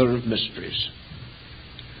Mother of Mysteries.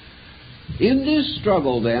 In this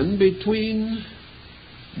struggle, then, between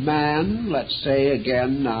man, let's say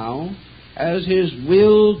again now, as his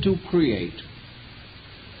will to create,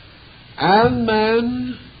 and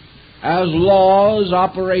man as laws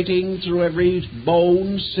operating through every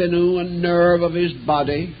bone, sinew, and nerve of his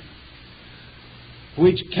body,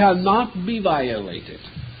 which cannot be violated.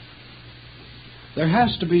 There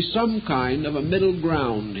has to be some kind of a middle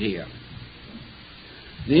ground here.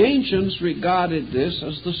 The ancients regarded this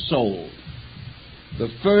as the soul, the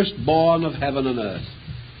firstborn of heaven and earth.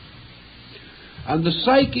 And the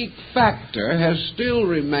psychic factor has still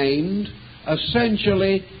remained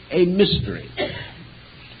essentially a mystery.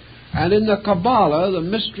 And in the Kabbalah, the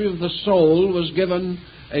mystery of the soul was given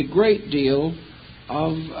a great deal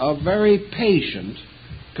of a very patient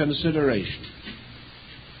consideration.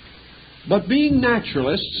 But being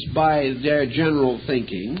naturalists by their general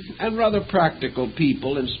thinking, and rather practical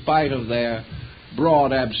people in spite of their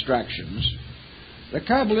broad abstractions, the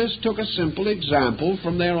Kabbalists took a simple example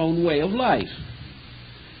from their own way of life.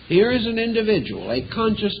 Here is an individual, a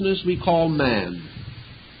consciousness we call man.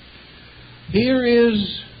 Here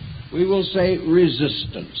is, we will say,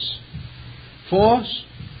 resistance. Force,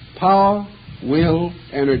 power, will,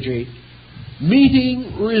 energy,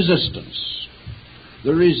 meeting resistance.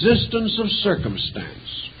 The resistance of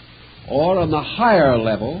circumstance, or on the higher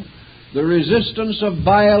level, the resistance of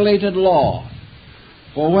violated law.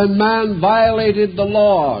 For when man violated the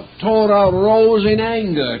law, Torah rose in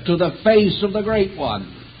anger to the face of the Great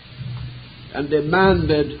One and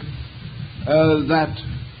demanded that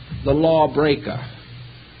the lawbreaker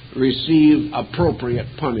receive appropriate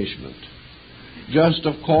punishment. Just,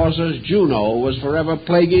 of course, as Juno was forever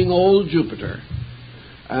plaguing old Jupiter,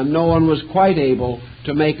 and no one was quite able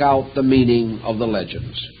to make out the meaning of the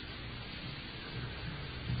legends.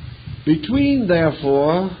 Between,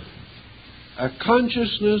 therefore, a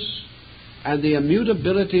consciousness and the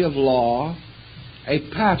immutability of law, a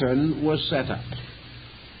pattern was set up.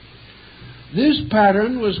 This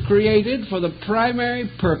pattern was created for the primary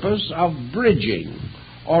purpose of bridging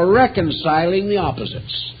or reconciling the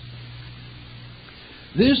opposites.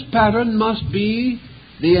 This pattern must be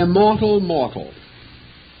the immortal mortal,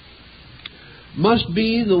 must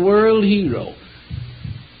be the world hero,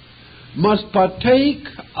 must partake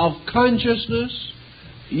of consciousness,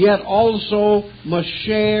 yet also must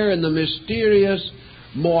share in the mysterious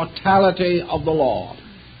mortality of the law.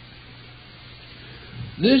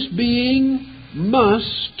 This being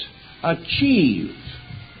must achieve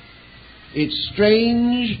its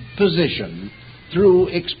strange position through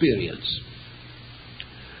experience.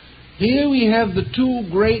 Here we have the two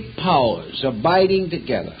great powers abiding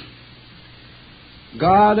together.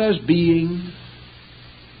 God as being,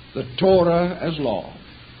 the Torah as law,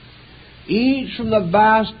 each from the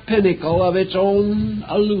vast pinnacle of its own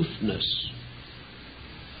aloofness,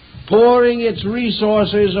 pouring its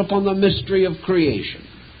resources upon the mystery of creation.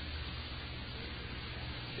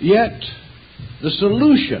 Yet, the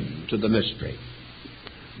solution to the mystery,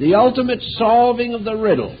 the ultimate solving of the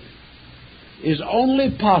riddle, is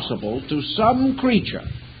only possible to some creature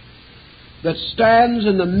that stands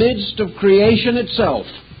in the midst of creation itself,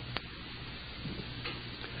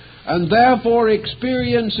 and therefore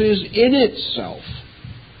experiences in itself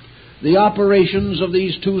the operations of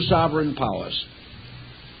these two sovereign powers.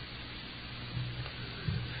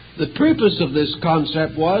 The purpose of this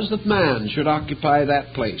concept was that man should occupy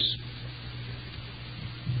that place,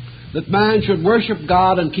 that man should worship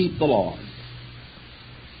God and keep the law.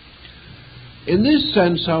 In this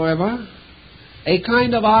sense, however, a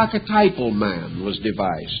kind of archetypal man was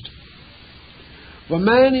devised. For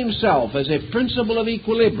man himself, as a principle of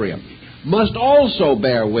equilibrium, must also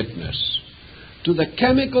bear witness to the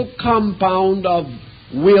chemical compound of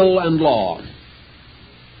will and law.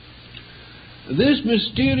 This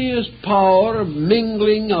mysterious power of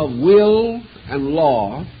mingling of will and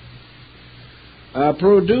law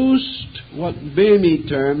produced what Böhme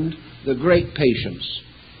termed the great patience,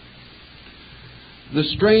 the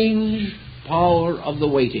strange power of the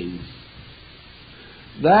waiting,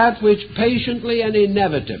 that which patiently and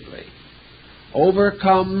inevitably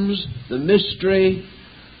overcomes the mystery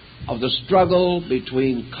of the struggle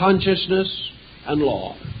between consciousness and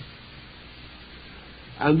law.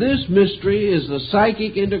 And this mystery is the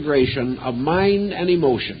psychic integration of mind and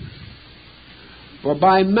emotion. For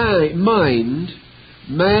by mind,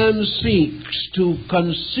 man seeks to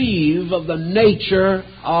conceive of the nature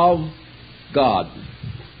of God,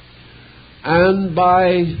 and by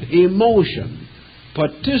emotion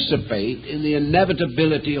participate in the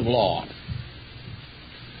inevitability of law.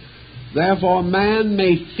 Therefore, man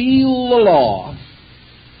may feel the law,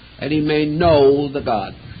 and he may know the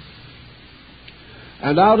God.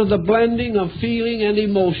 And out of the blending of feeling and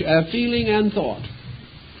emotion, feeling and thought,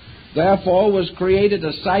 therefore was created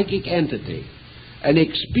a psychic entity, an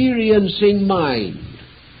experiencing mind,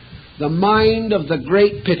 the mind of the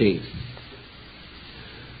great pity,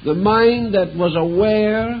 the mind that was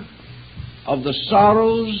aware of the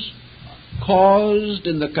sorrows caused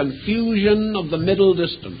in the confusion of the middle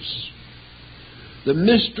distance, the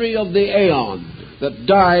mystery of the aeon that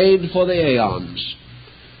died for the aeons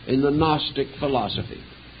in the Gnostic philosophy.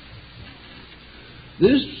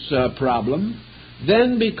 This problem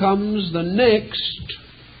then becomes the next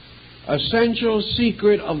essential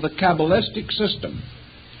secret of the Kabbalistic system,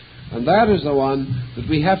 and that is the one that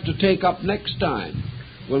we have to take up next time,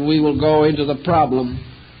 when we will go into the problem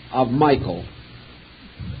of Michael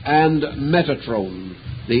and Metatron,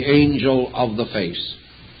 the angel of the face.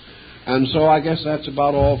 And so I guess that's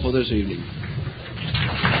about all for this evening.